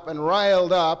fired up and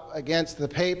riled up against the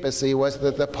papacy was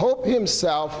that the Pope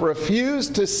himself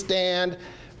refused to stand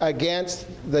against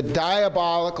the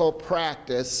diabolical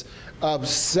practice of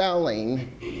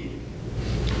selling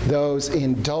those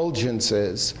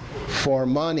indulgences for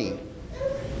money.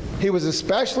 He was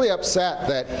especially upset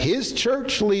that his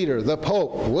church leader, the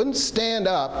Pope, wouldn't stand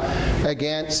up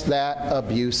against that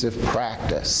abusive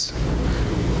practice.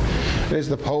 It is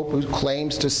the Pope who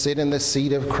claims to sit in the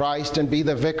seat of Christ and be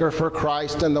the vicar for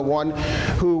Christ, and the one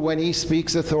who, when he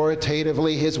speaks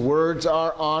authoritatively, his words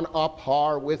are on a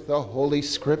par with the Holy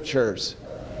Scriptures.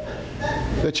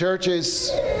 The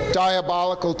Church's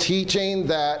diabolical teaching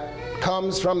that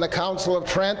comes from the Council of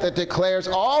Trent that declares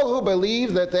all who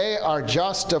believe that they are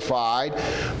justified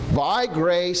by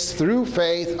grace through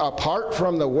faith apart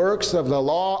from the works of the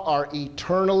law are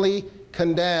eternally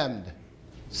condemned.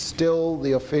 Still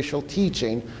the official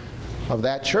teaching of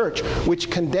that church, which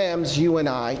condemns you and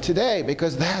I today,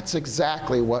 because that's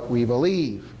exactly what we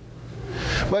believe.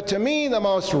 But to me, the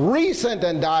most recent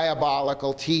and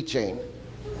diabolical teaching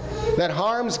that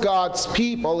harms God's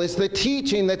people is the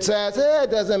teaching that says,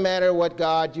 it doesn't matter what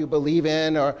God you believe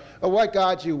in or what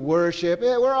God you worship.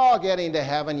 We're all getting to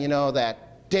heaven, you know,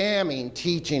 that damning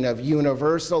teaching of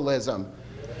universalism.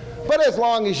 But as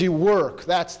long as you work,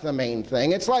 that's the main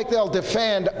thing. It's like they'll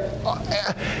defend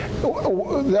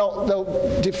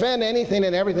anything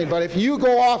and everything, but if you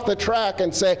go off the track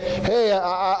and say, hey,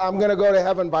 I'm going to go to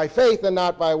heaven by faith and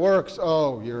not by works,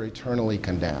 oh, you're eternally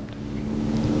condemned.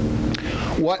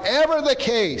 Whatever the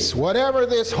case, whatever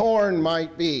this horn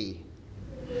might be,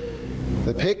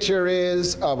 the picture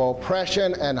is of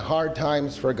oppression and hard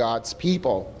times for God's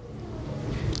people.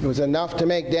 It was enough to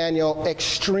make Daniel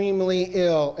extremely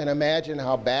ill, and imagine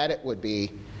how bad it would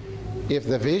be if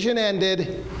the vision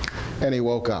ended and he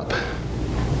woke up.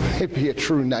 It'd be a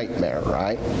true nightmare,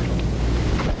 right?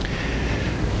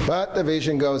 But the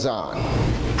vision goes on.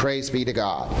 Praise be to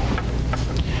God.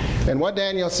 And what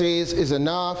Daniel sees is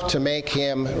enough to make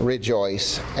him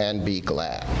rejoice and be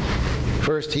glad.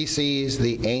 First, he sees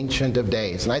the Ancient of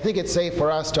Days. And I think it's safe for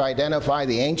us to identify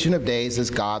the Ancient of Days as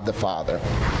God the Father.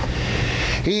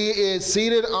 He is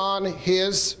seated on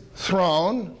his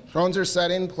throne. Thrones are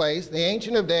set in place. The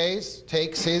Ancient of Days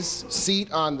takes his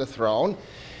seat on the throne.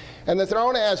 And the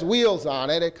throne has wheels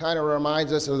on it. It kind of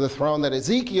reminds us of the throne that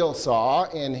Ezekiel saw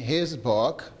in his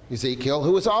book. Ezekiel,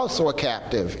 who was also a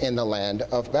captive in the land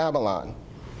of Babylon.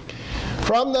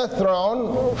 From the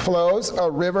throne flows a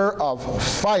river of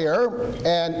fire,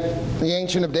 and the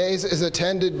Ancient of Days is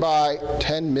attended by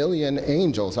 10 million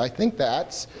angels. I think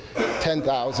that's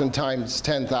 10,000 times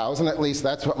 10,000. At least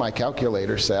that's what my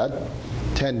calculator said.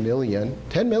 10 million.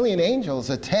 10 million angels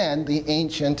attend the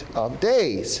Ancient of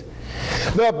Days.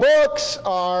 The books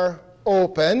are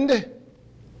opened.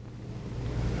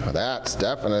 Well, that's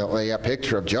definitely a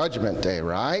picture of Judgment Day,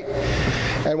 right?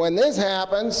 And when this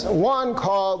happens, one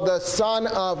called the Son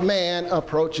of Man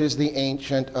approaches the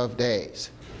Ancient of Days.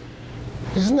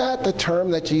 Isn't that the term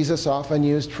that Jesus often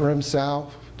used for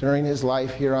himself during his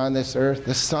life here on this earth?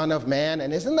 The Son of Man.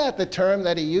 And isn't that the term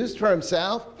that he used for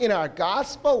himself in our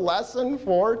gospel lesson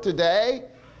for today?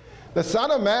 The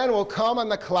Son of Man will come on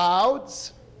the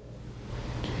clouds.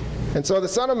 And so the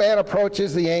Son of Man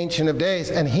approaches the Ancient of Days,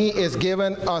 and he is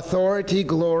given authority,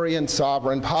 glory, and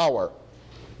sovereign power.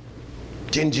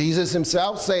 Didn't Jesus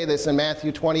himself say this in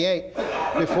Matthew 28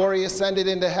 before he ascended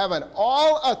into heaven?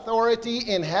 All authority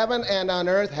in heaven and on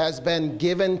earth has been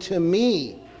given to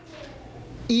me,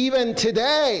 even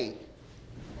today.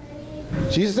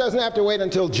 Jesus doesn't have to wait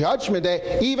until Judgment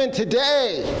Day. Even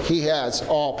today, he has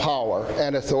all power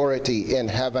and authority in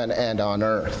heaven and on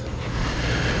earth.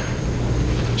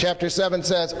 Chapter 7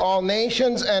 says, all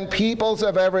nations and peoples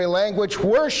of every language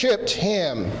worshipped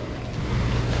him.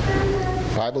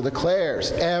 The Bible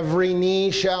declares, every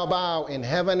knee shall bow in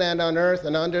heaven and on earth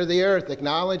and under the earth,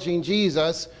 acknowledging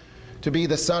Jesus to be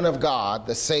the Son of God,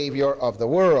 the Savior of the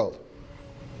world.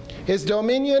 His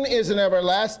dominion is an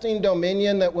everlasting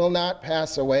dominion that will not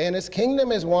pass away, and his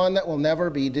kingdom is one that will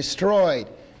never be destroyed.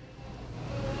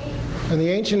 And the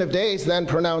Ancient of Days then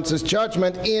pronounces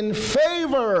judgment in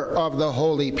favor of the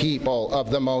holy people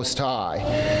of the Most High.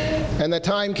 And the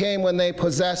time came when they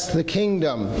possessed the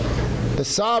kingdom. The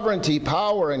sovereignty,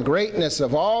 power, and greatness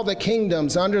of all the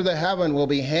kingdoms under the heaven will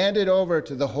be handed over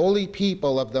to the holy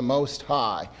people of the Most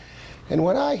High. And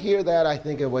when I hear that, I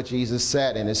think of what Jesus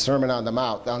said in his Sermon on the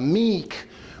Mount. The meek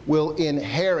will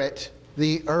inherit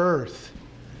the earth.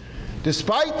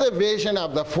 Despite the vision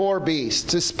of the four beasts,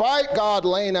 despite God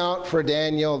laying out for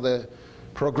Daniel the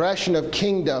progression of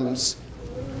kingdoms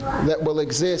that will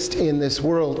exist in this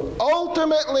world,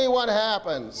 ultimately what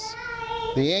happens?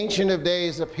 The Ancient of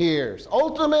Days appears.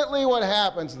 Ultimately what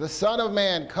happens? The Son of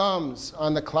Man comes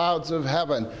on the clouds of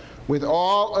heaven with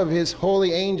all of his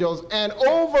holy angels and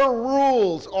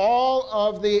overrules all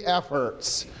of the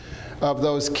efforts of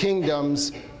those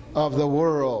kingdoms of the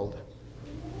world.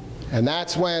 And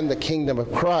that's when the kingdom of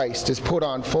Christ is put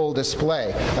on full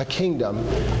display. A kingdom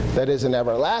that is an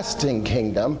everlasting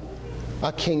kingdom,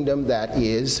 a kingdom that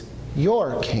is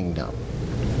your kingdom.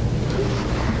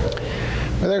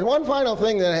 But there's one final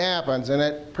thing that happens, and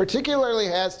it particularly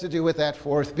has to do with that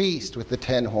fourth beast, with the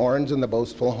 10 horns and the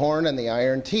boastful horn and the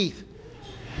iron teeth.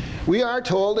 We are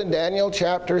told in Daniel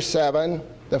chapter 7,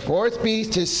 the fourth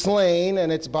beast is slain,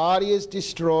 and its body is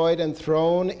destroyed and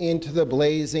thrown into the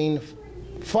blazing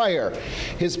fire.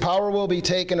 His power will be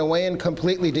taken away and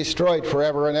completely destroyed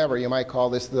forever and ever. You might call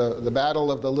this the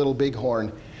battle of the little big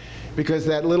horn. Because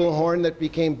that little horn that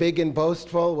became big and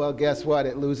boastful, well, guess what?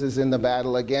 It loses in the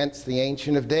battle against the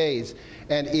Ancient of Days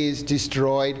and is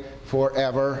destroyed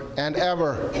forever and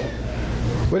ever.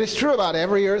 But it's true about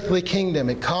every earthly kingdom.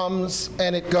 It comes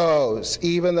and it goes,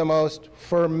 even the most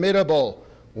formidable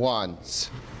ones.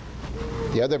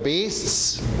 The other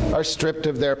beasts are stripped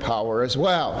of their power as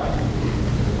well.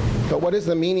 But what is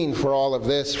the meaning for all of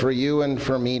this for you and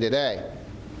for me today?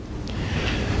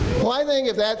 Well, I think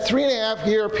if that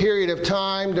 3.5-year period of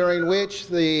time during which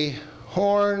the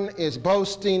horn is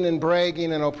boasting and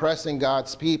bragging and oppressing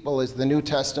God's people is the New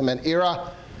Testament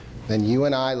era, then you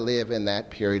and I live in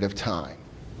that period of time.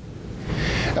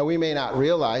 And we may not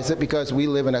realize it because we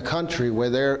live in a country where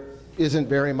there isn't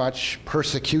very much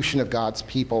persecution of God's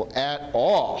people at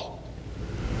all.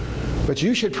 But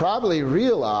you should probably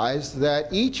realize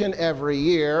that each and every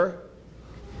year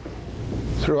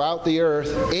throughout the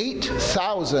earth,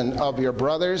 8,000 of your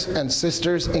brothers and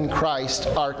sisters in Christ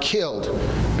are killed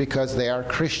because they are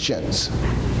Christians.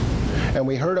 And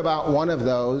we heard about one of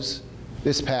those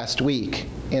this past week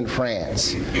in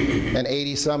France, an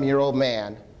 80-some-year-old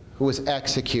man who was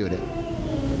executed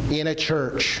in a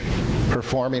church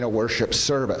performing a worship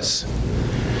service.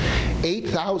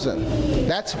 8,000.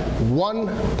 That's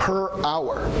 1 per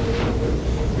hour.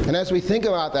 And as we think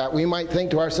about that, we might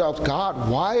think to ourselves, God,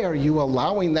 why are you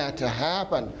allowing that to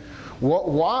happen?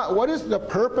 What is the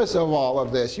purpose of all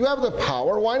of this? You have the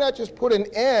power. Why not just put an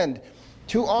end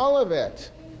to all of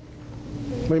it?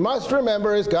 We must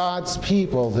remember as God's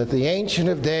people that the Ancient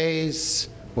of Days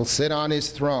will sit on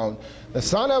his throne. The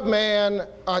Son of Man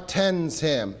attends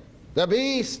him. The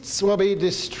beasts will be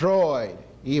destroyed,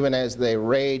 even as they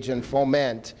rage and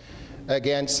foment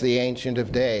against the Ancient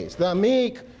of Days. The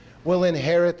meek will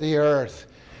inherit the earth.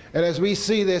 And as we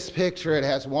see this picture, it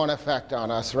has one effect on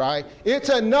us, right? It's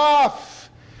enough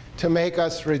to make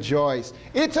us rejoice.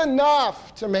 It's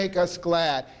enough to make us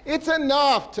glad. It's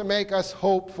enough to make us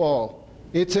hopeful.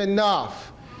 It's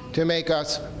enough to make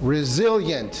us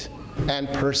resilient and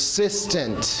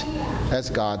persistent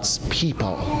as God's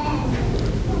people.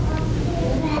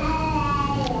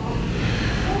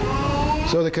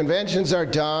 So the conventions are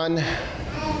done.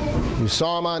 You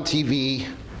saw them on TV.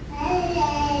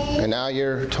 And now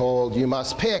you're told you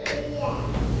must pick.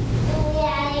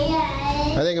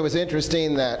 I think it was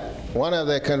interesting that one of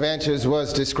the conventions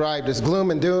was described as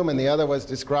gloom and doom and the other was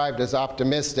described as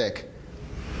optimistic.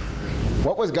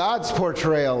 What was God's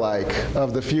portrayal like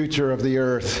of the future of the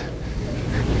earth?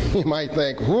 You might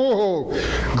think, whoa,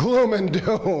 gloom and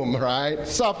doom, right?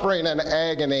 Suffering and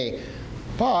agony.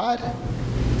 But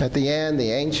at the end,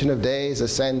 the Ancient of Days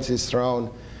ascends his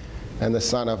throne and the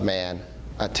Son of Man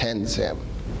attends him.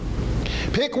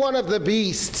 Pick one of the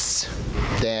beasts,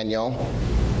 Daniel.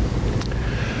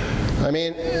 I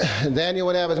mean, Daniel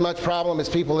would have as much problem as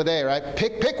people today, right?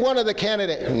 Pick one of the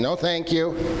candidates. No, thank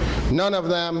you. None of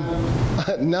them.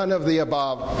 None of the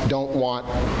above. Don't want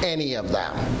any of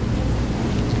them.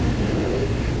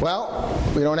 Well,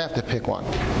 we don't have to pick one.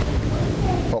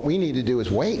 What we need to do is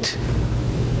wait.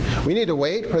 We need to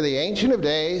wait for the Ancient of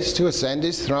Days to ascend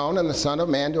his throne and the Son of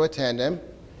Man to attend him.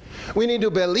 We need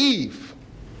to believe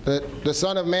that the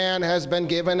Son of Man has been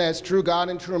given as true God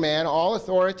and true man all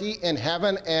authority in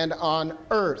heaven and on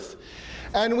earth.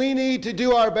 And we need to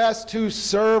do our best to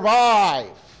survive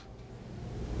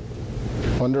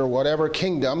under whatever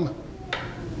kingdom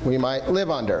we might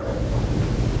live under.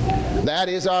 That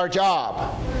is our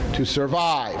job, to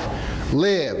survive,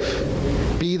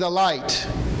 live, be the light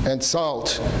and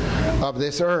salt of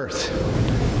this earth.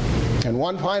 And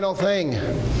one final thing.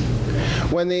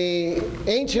 When the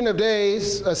Ancient of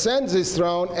Days ascends his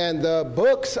throne and the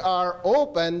books are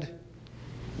opened,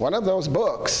 one of those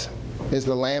books is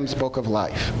the Lamb's Book of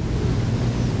Life.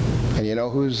 And you know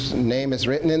whose name is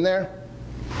written in there?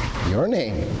 Your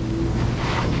name,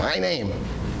 my name.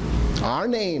 Our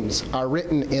names are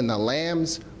written in the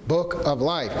Lamb's Book of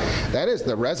Life. That is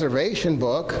the reservation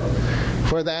book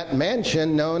for that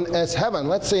mansion known as heaven.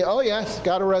 Let's see, oh yes,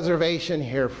 got a reservation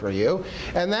here for you.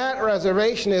 And that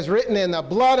reservation is written in the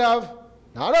blood of,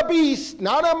 not a beast,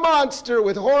 not a monster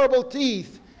with horrible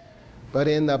teeth, but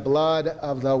in the blood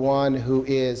of the one who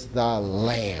is the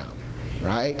Lamb,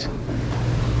 right?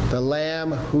 The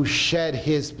Lamb who shed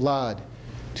his blood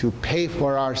to pay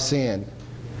for our sin.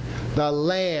 The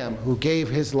Lamb who gave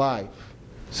his life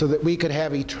so that we could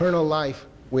have eternal life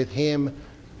with him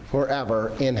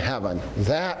forever in heaven.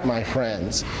 That, my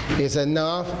friends, is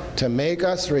enough to make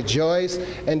us rejoice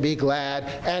and be glad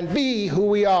and be who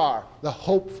we are, the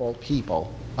hopeful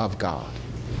people of God.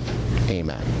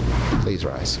 Amen. Please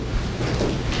rise.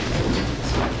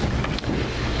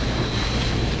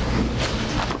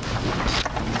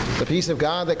 The peace of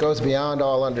God that goes beyond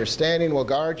all understanding will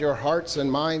guard your hearts and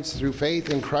minds through faith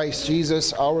in Christ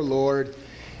Jesus our Lord.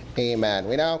 Amen.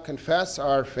 We now confess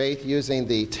our faith using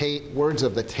the words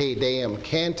of the Te Deum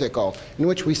canticle, in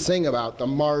which we sing about the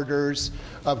martyrs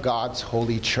of God's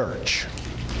holy church.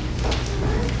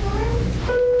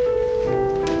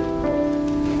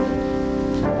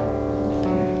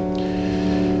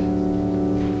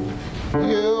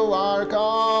 You are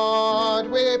God,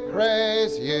 we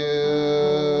praise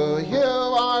you. You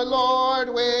are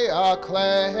Lord, we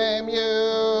acclaim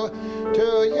you.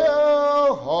 To you,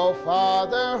 O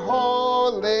Father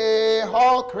holy,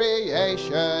 all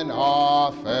creation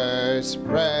offers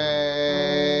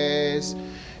praise.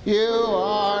 You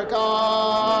are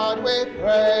God, we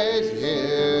praise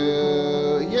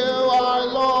you. You are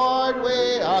Lord,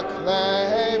 we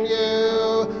acclaim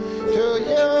you. To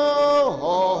you, O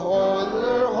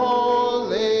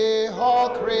holy, all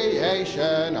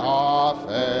creation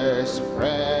offers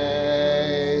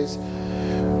praise.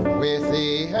 With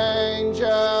the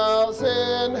angels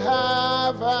in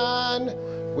heaven,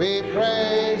 we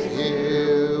praise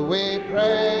you, we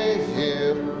praise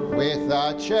you. With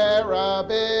the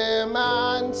cherubim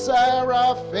and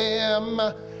seraphim,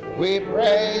 we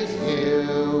praise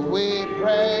you, we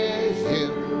praise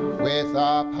you. With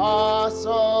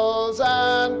apostles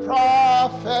and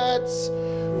prophets,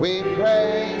 we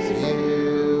praise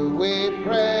you, we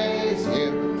praise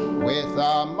you. With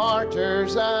the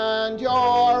martyrs and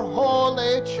your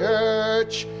holy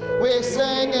church, we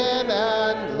sing in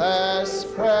endless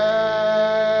praise.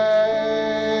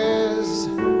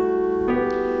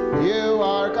 You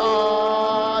are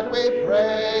God, we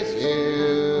praise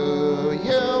you.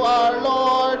 You are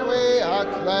Lord, we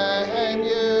acclaim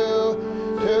you.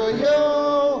 To you,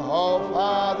 O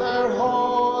Father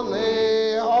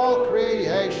holy, all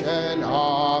creation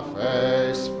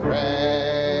offers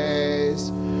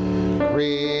praise.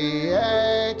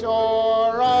 Creator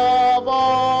of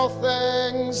all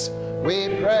things, we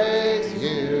praise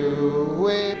you,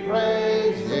 we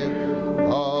praise you.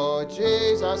 O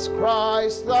Jesus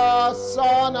Christ, the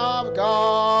Son of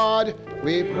God,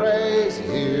 we praise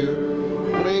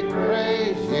you, we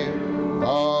praise you.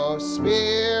 O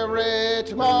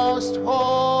Spirit most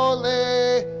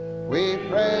holy, we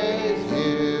praise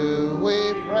you,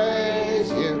 we praise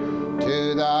you.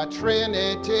 To the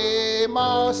Trinity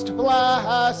most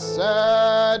blessed,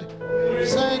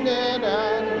 sing in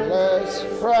endless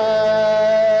praise.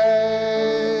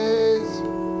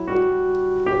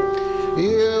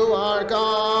 You are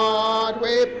God,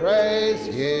 we praise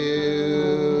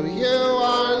you. You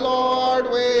are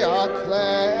Lord, we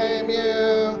acclaim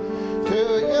you.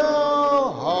 To you,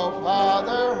 O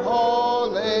Father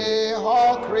holy,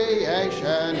 all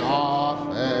creation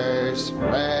offers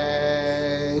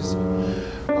praise.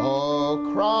 O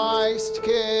Christ,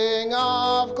 King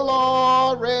of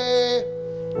glory,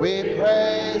 we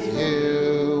praise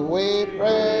you, we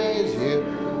praise you.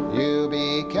 You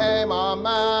became a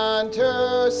man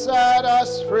to set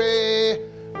us free.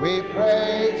 We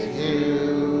praise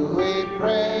you, we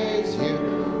praise you.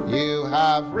 You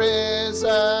have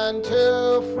risen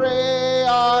to free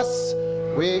us.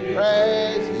 we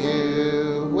praise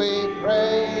you,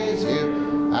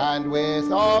 and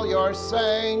with all your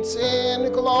saints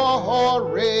in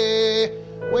glory,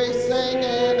 we sing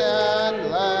in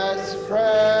endless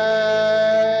praise.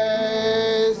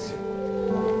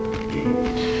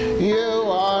 You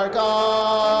are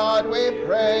God, we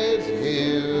praise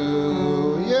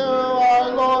you. You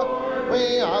are Lord,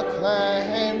 we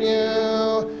acclaim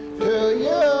you. To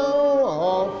you,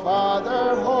 O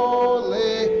Father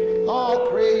holy, all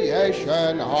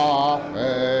creation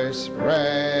offers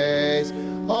praise.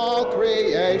 All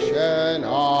creation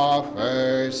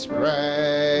offers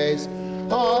praise.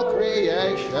 All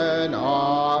creation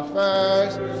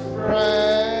offers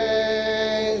praise.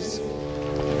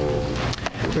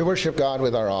 We worship God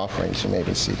with our offerings. You may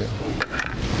be seated.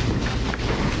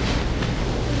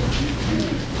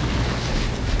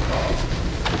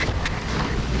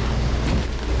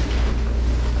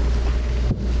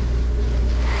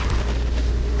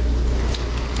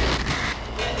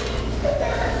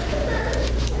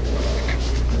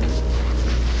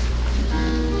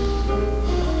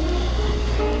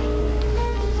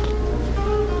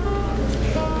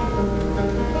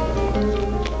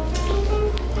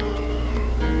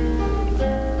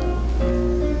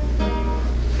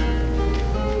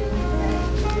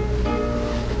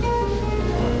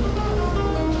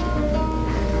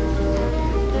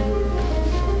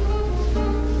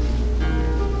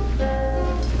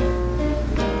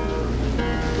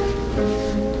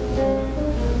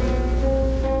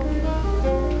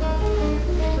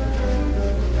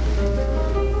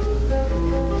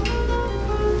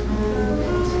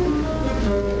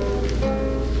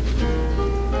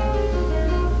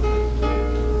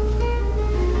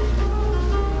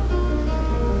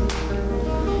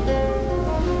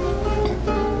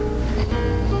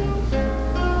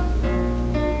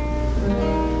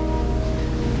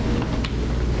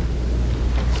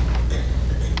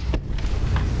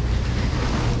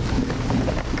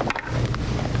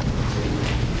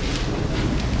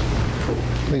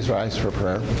 Please rise for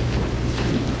prayer.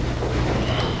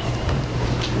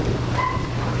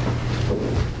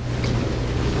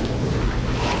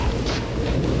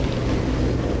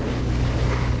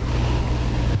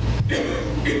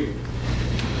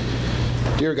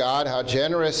 Dear God, how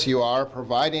generous you are,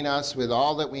 providing us with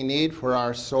all that we need for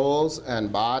our souls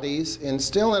and bodies.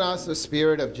 Instill in us a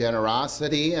spirit of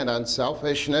generosity and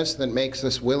unselfishness that makes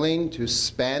us willing to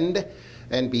spend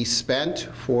and be spent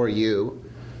for you.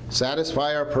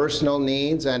 Satisfy our personal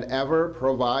needs and ever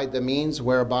provide the means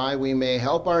whereby we may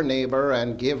help our neighbor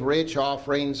and give rich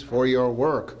offerings for your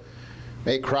work.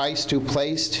 May Christ, who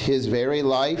placed his very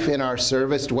life in our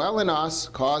service, dwell in us,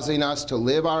 causing us to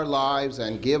live our lives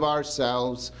and give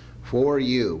ourselves for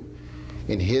you.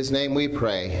 In his name we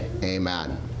pray,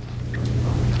 amen.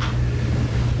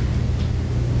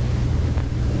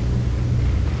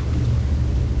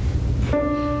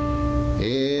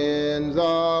 In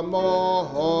the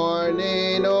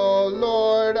morning, O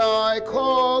Lord, I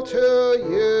call to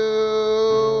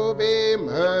you. Be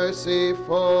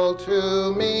merciful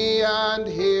to me and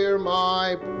hear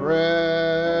my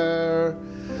prayer.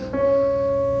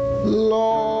 Lord,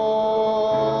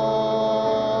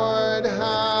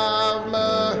 have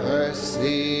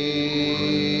mercy.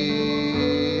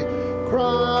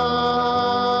 Christ,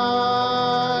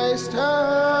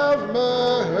 have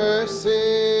mercy.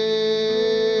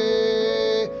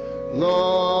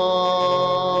 Lord,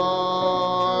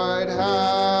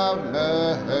 have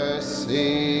mercy.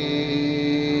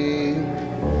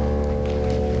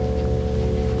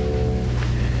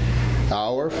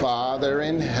 Our Father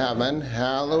in heaven,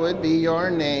 hallowed be your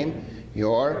name.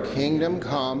 Your kingdom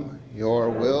come, your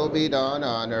will be done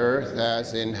on earth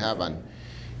as in heaven.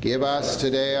 Give us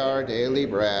today our daily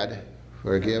bread.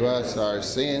 Forgive us our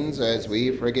sins as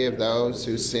we forgive those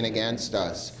who sin against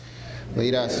us.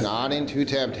 Lead us not into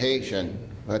temptation,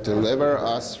 but deliver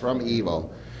us from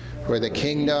evil. For the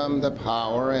kingdom, the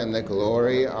power, and the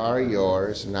glory are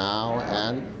yours, now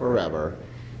and forever.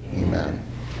 Amen.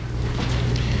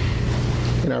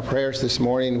 In our prayers this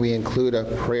morning, we include a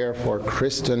prayer for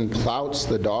Kristen Plautz,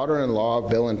 the daughter-in-law of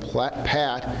Bill and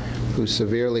Pat, who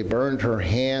severely burned her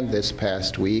hand this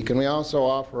past week. And we also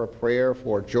offer a prayer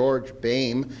for George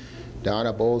Boehm,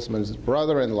 Donna Bolzmann's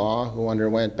brother-in-law, who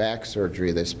underwent back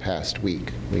surgery this past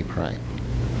week. We pray.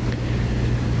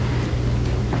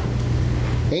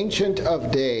 Ancient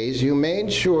of days, you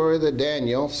made sure that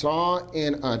Daniel saw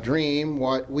in a dream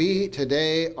what we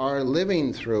today are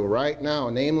living through right now,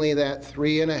 namely that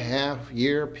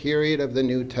 3.5-year period of the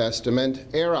New Testament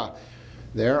era.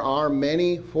 There are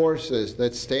many forces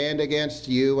that stand against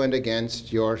you and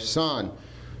against your Son.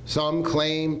 Some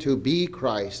claim to be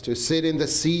Christ, to sit in the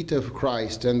seat of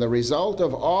Christ, and the result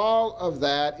of all of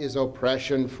that is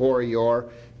oppression for your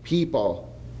people.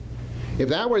 If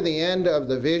that were the end of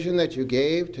the vision that you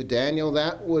gave to Daniel,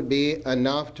 that would be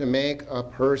enough to make a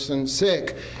person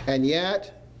sick. And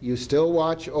yet, you still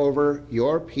watch over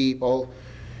your people.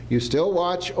 You still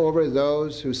watch over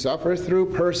those who suffer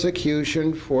through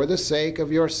persecution for the sake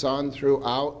of your Son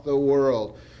throughout the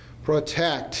world.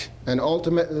 Protect and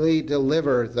ultimately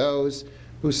deliver those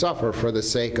who suffer for the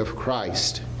sake of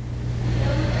Christ.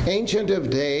 Ancient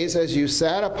of Days, as you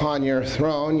sat upon your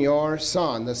throne, your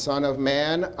Son, the Son of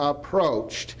Man,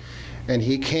 approached. And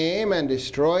he came and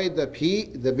destroyed the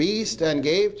beast and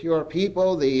gave to your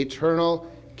people the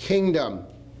eternal kingdom.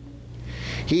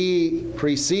 He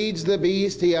precedes the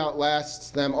beast, he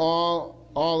outlasts them all.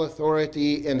 All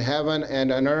authority in heaven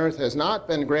and on earth has not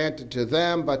been granted to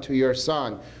them, but to your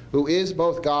Son, who is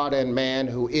both God and man,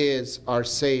 who is our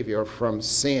Savior from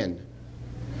sin.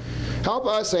 Help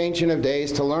us, Ancient of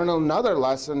Days, to learn another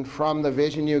lesson from the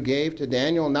vision you gave to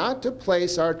Daniel, not to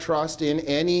place our trust in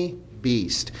any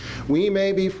beast. We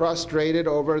may be frustrated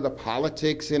over the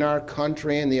politics in our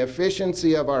country and the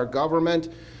efficiency of our government,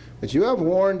 but you have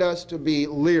warned us to be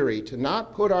leery, to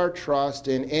not put our trust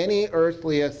in any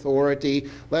earthly authority,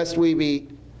 lest we be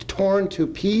torn to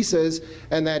pieces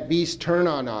and that beast turn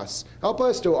on us. Help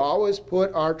us to always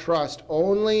put our trust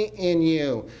only in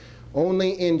you,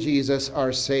 only in Jesus,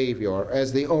 our Savior,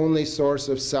 as the only source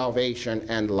of salvation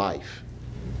and life.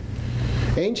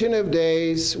 Ancient of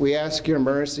Days, we ask your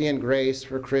mercy and grace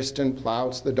for Kristen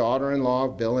Plouts, the daughter-in-law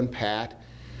of Bill and Pat.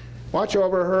 Watch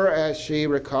over her as she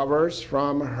recovers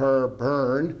from her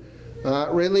burn.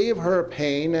 Relieve her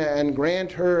pain and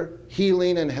grant her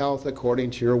healing and health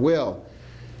according to your will.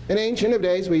 And Ancient of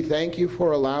Days, we thank you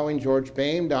for allowing George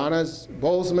Boehm, Donna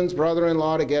Bolzmann's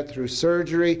brother-in-law, to get through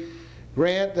surgery.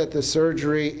 Grant that the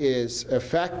surgery is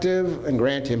effective and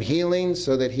grant him healing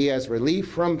so that he has relief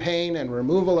from pain and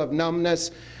removal of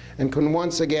numbness and can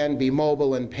once again be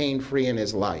mobile and pain-free in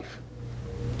his life.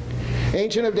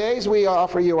 Ancient of Days, we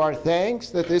offer you our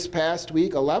thanks that this past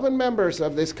week 11 members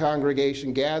of this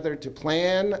congregation gathered to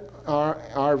plan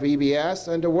our VBS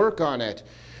and to work on it.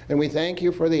 And we thank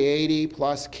you for the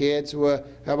 80-plus kids who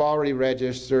have already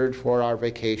registered for our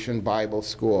Vacation Bible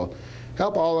School.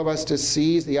 Help all of us to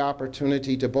seize the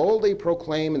opportunity to boldly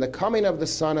proclaim the coming of the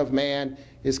Son of Man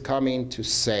is coming to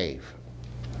save.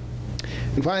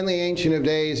 And finally, Ancient of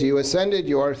Days, you ascended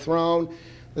your throne.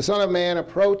 The Son of Man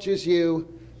approaches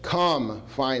you. Come,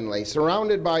 finally,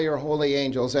 surrounded by your holy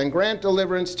angels, and grant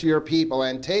deliverance to your people,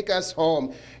 and take us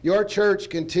home. Your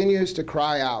church continues to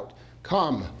cry out,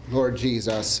 come, Lord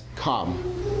Jesus, come.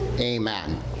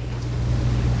 Amen.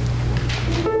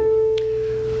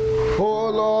 O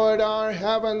Lord, our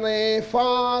heavenly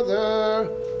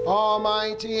Father,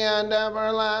 almighty and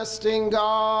everlasting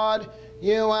God,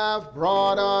 you have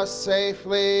brought us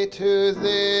safely to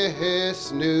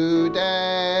this new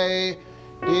day.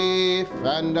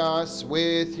 Defend us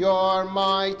with your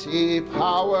mighty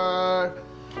power,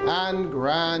 and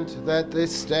grant that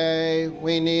this day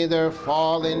we neither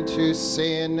fall into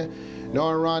sin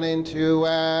nor run into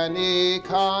any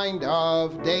kind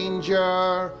of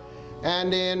danger.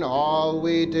 And in all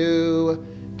we do,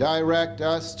 direct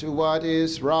us to what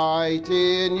is right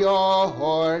in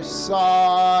your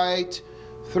sight.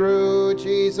 Through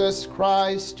Jesus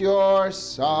Christ, your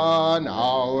Son,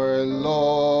 our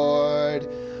Lord.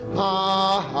 Amen.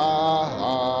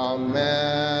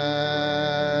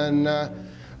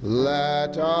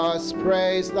 Let us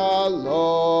praise the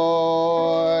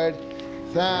Lord.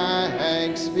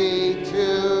 Thanks be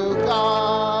to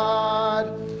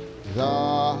God.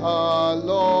 The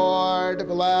Lord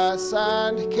bless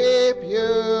and keep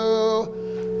you.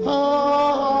 Amen.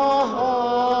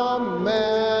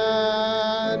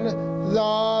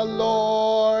 The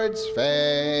Lord's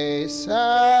face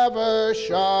ever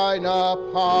shine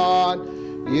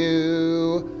upon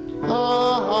you.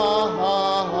 Amen.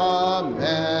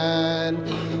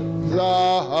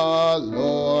 The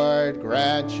Lord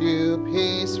grant you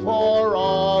peace for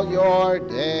all your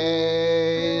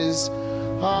days.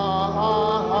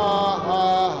 Amen.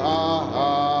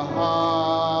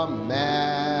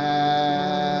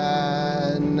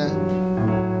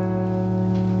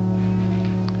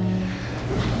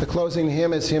 The closing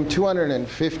hymn is hymn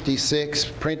 256,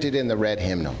 printed in the red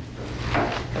hymnal.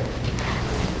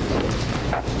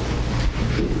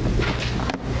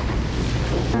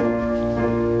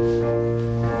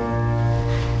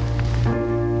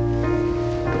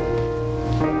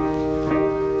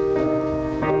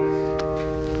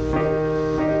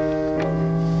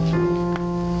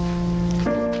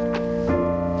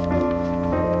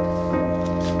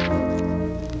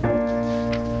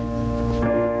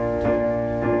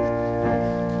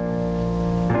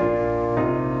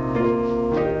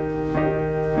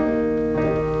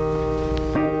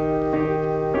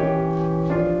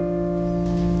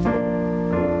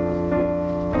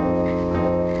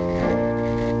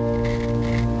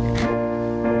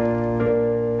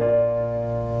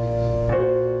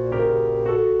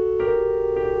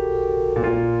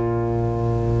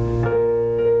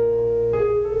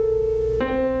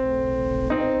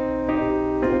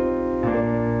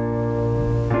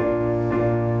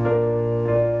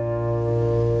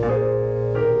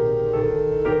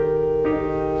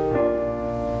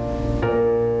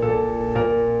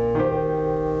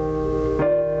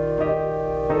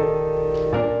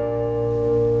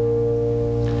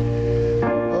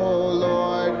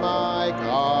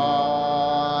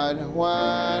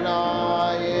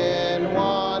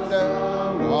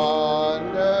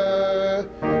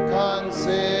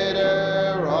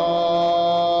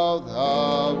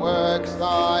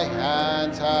 thy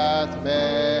hands hath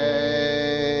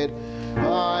made.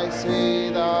 I see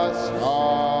the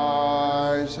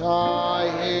stars, I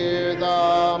hear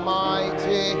the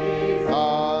mighty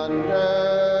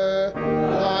thunder,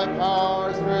 thy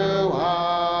power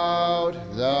throughout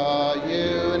the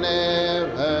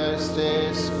universe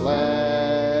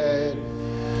displayed.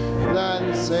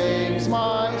 Then sings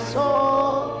my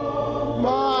soul,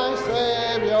 my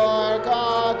Savior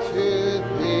God, to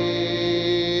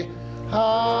thee.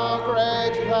 How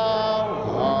great thou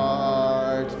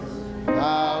art,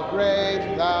 how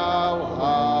great thou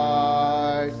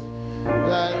art.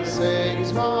 Then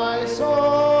sings my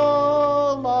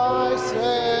soul, my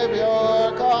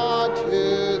Savior God,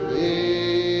 to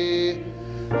thee.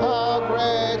 How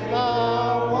great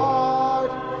thou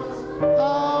art,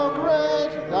 how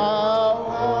great thou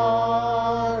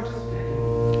art.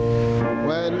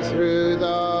 When through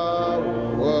the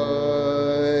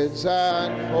woods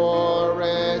and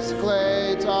forest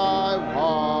glades I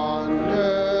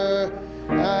wander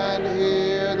and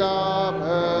hear the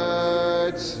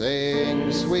birds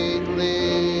sing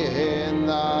sweetly in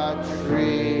the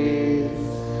tree.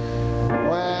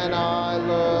 When I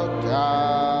look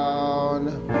down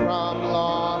from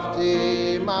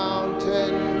lofty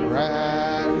mountain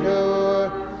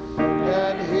grandeur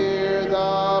and hear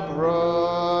the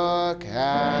brook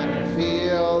and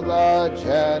feel the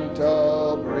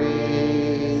gentle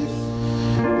breeze,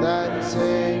 then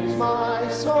sings my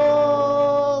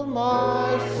soul,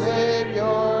 my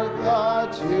Savior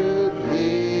God, to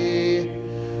thee.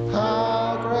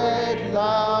 How great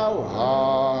thou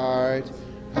art,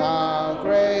 how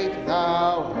great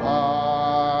thou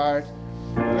art.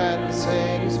 Then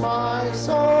sings my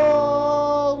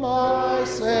soul, my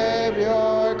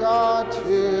Savior God,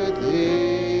 to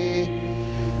thee.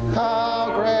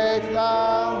 How great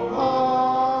thou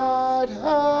art,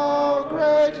 how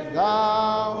great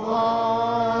thou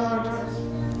art.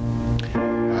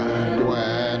 And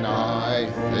when I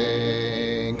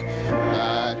think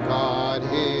that God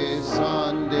his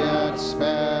Son did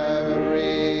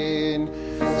sparing,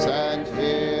 sent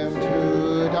him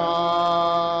to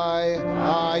die,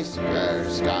 I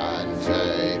scarce can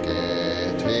take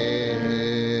it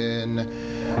in,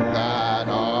 that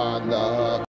on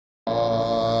the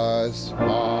cross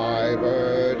my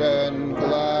burden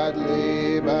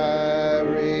gladly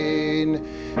bearing,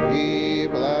 he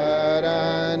bled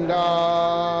and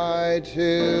died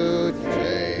to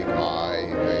take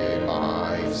away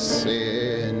my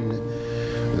sin.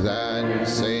 Then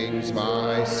sings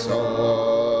my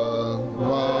soul,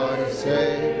 my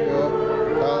Savior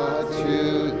God,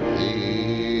 to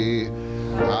thee.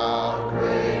 How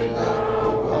great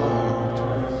thou art,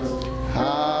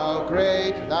 how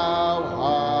great thou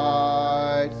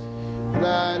art.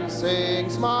 Then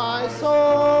sings my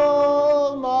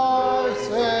soul, my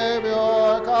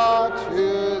Savior God,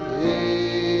 to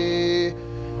thee.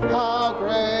 How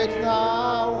great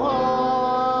thou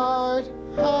art,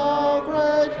 how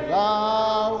great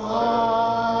thou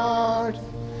art.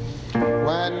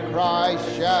 When Christ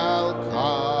shall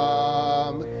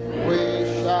come with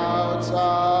shouts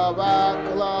of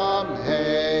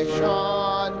acclamation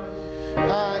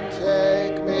and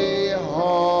take me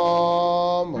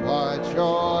home, what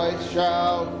joy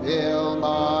shall fill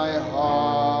my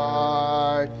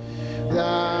heart.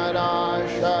 Then I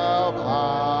shall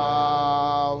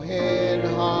bow in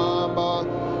humble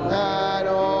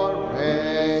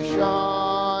adoration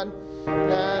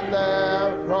and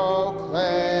there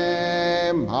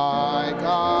proclaim, my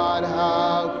God,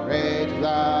 how great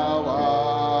thou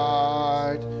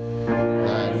art.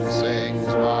 Then sings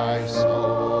my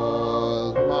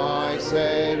soul, my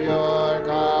Savior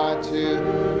God, to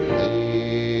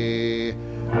thee.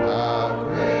 How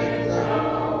great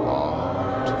thou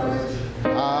art,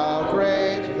 how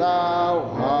great thou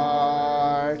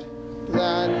art.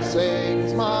 Then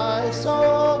sings my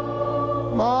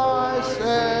soul, my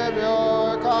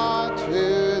Savior God,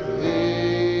 to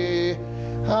thee.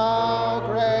 How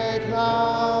great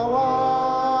thou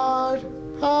art,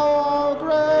 how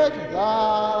great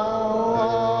thou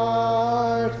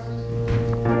art.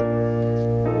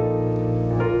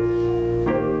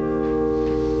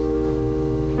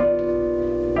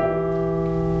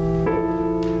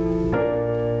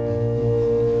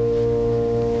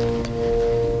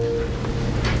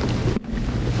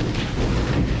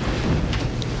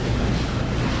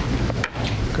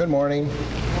 Good morning.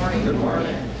 Good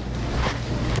morning.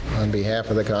 On behalf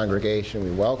of the congregation,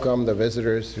 we welcome the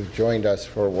visitors who've joined us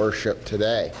for worship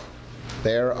today.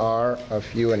 There are a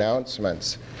few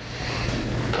announcements.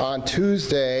 On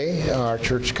Tuesday, our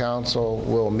church council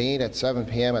will meet at 7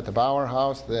 p.m. at the Bauer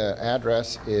House. The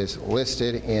address is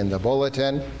listed in the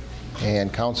bulletin,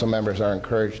 and council members are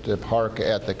encouraged to park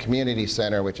at the community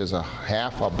center, which is a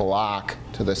half a block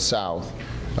to the south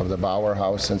of the Bauer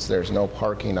House, since there's no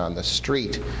parking on the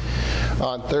street.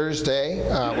 On Thursday,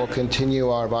 we'll continue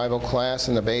our Bible class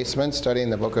in the basement, studying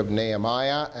the book of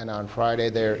Nehemiah, and on Friday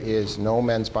there is no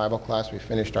men's Bible class. We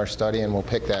finished our study, and we'll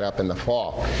pick that up in the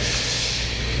fall.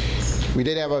 We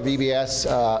did have a VBS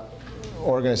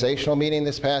organizational meeting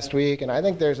this past week, and I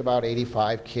think there's about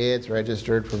 85 kids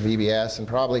registered for VBS and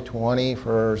probably 20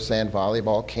 for sand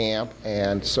volleyball camp,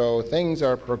 and so things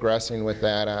are progressing with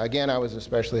that. Again, I was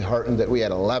especially heartened that we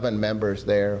had 11 members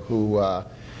there who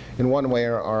in one way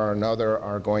or another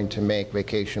are going to make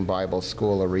Vacation Bible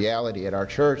School a reality at our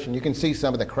church, and you can see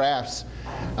some of the crafts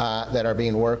that are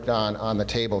being worked on the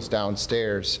tables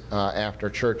downstairs after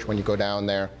church when you go down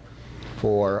there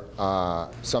for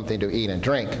something to eat and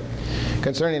drink.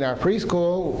 Concerning our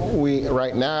preschool, we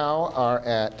right now are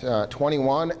at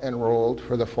 21 enrolled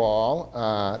for the fall.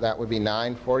 That would be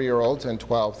 9 4-year-olds and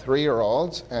 12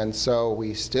 3-year-olds, and so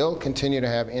we still continue to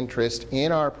have interest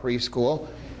in our preschool,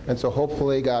 and so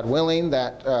hopefully, God willing,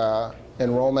 that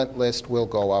enrollment list will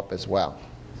go up as well.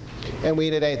 And we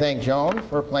today thank Joan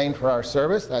for playing for our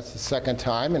service. That's the second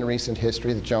time in recent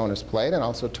history that Joan has played, and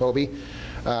also Toby,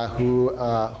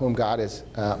 whom God has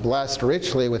blessed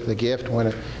richly with the gift when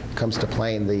it comes to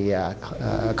playing the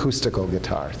acoustical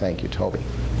guitar. Thank you, Toby.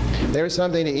 There's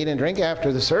something to eat and drink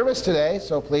after the service today,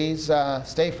 so please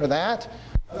stay for that.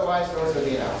 Otherwise, those are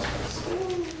the announcements.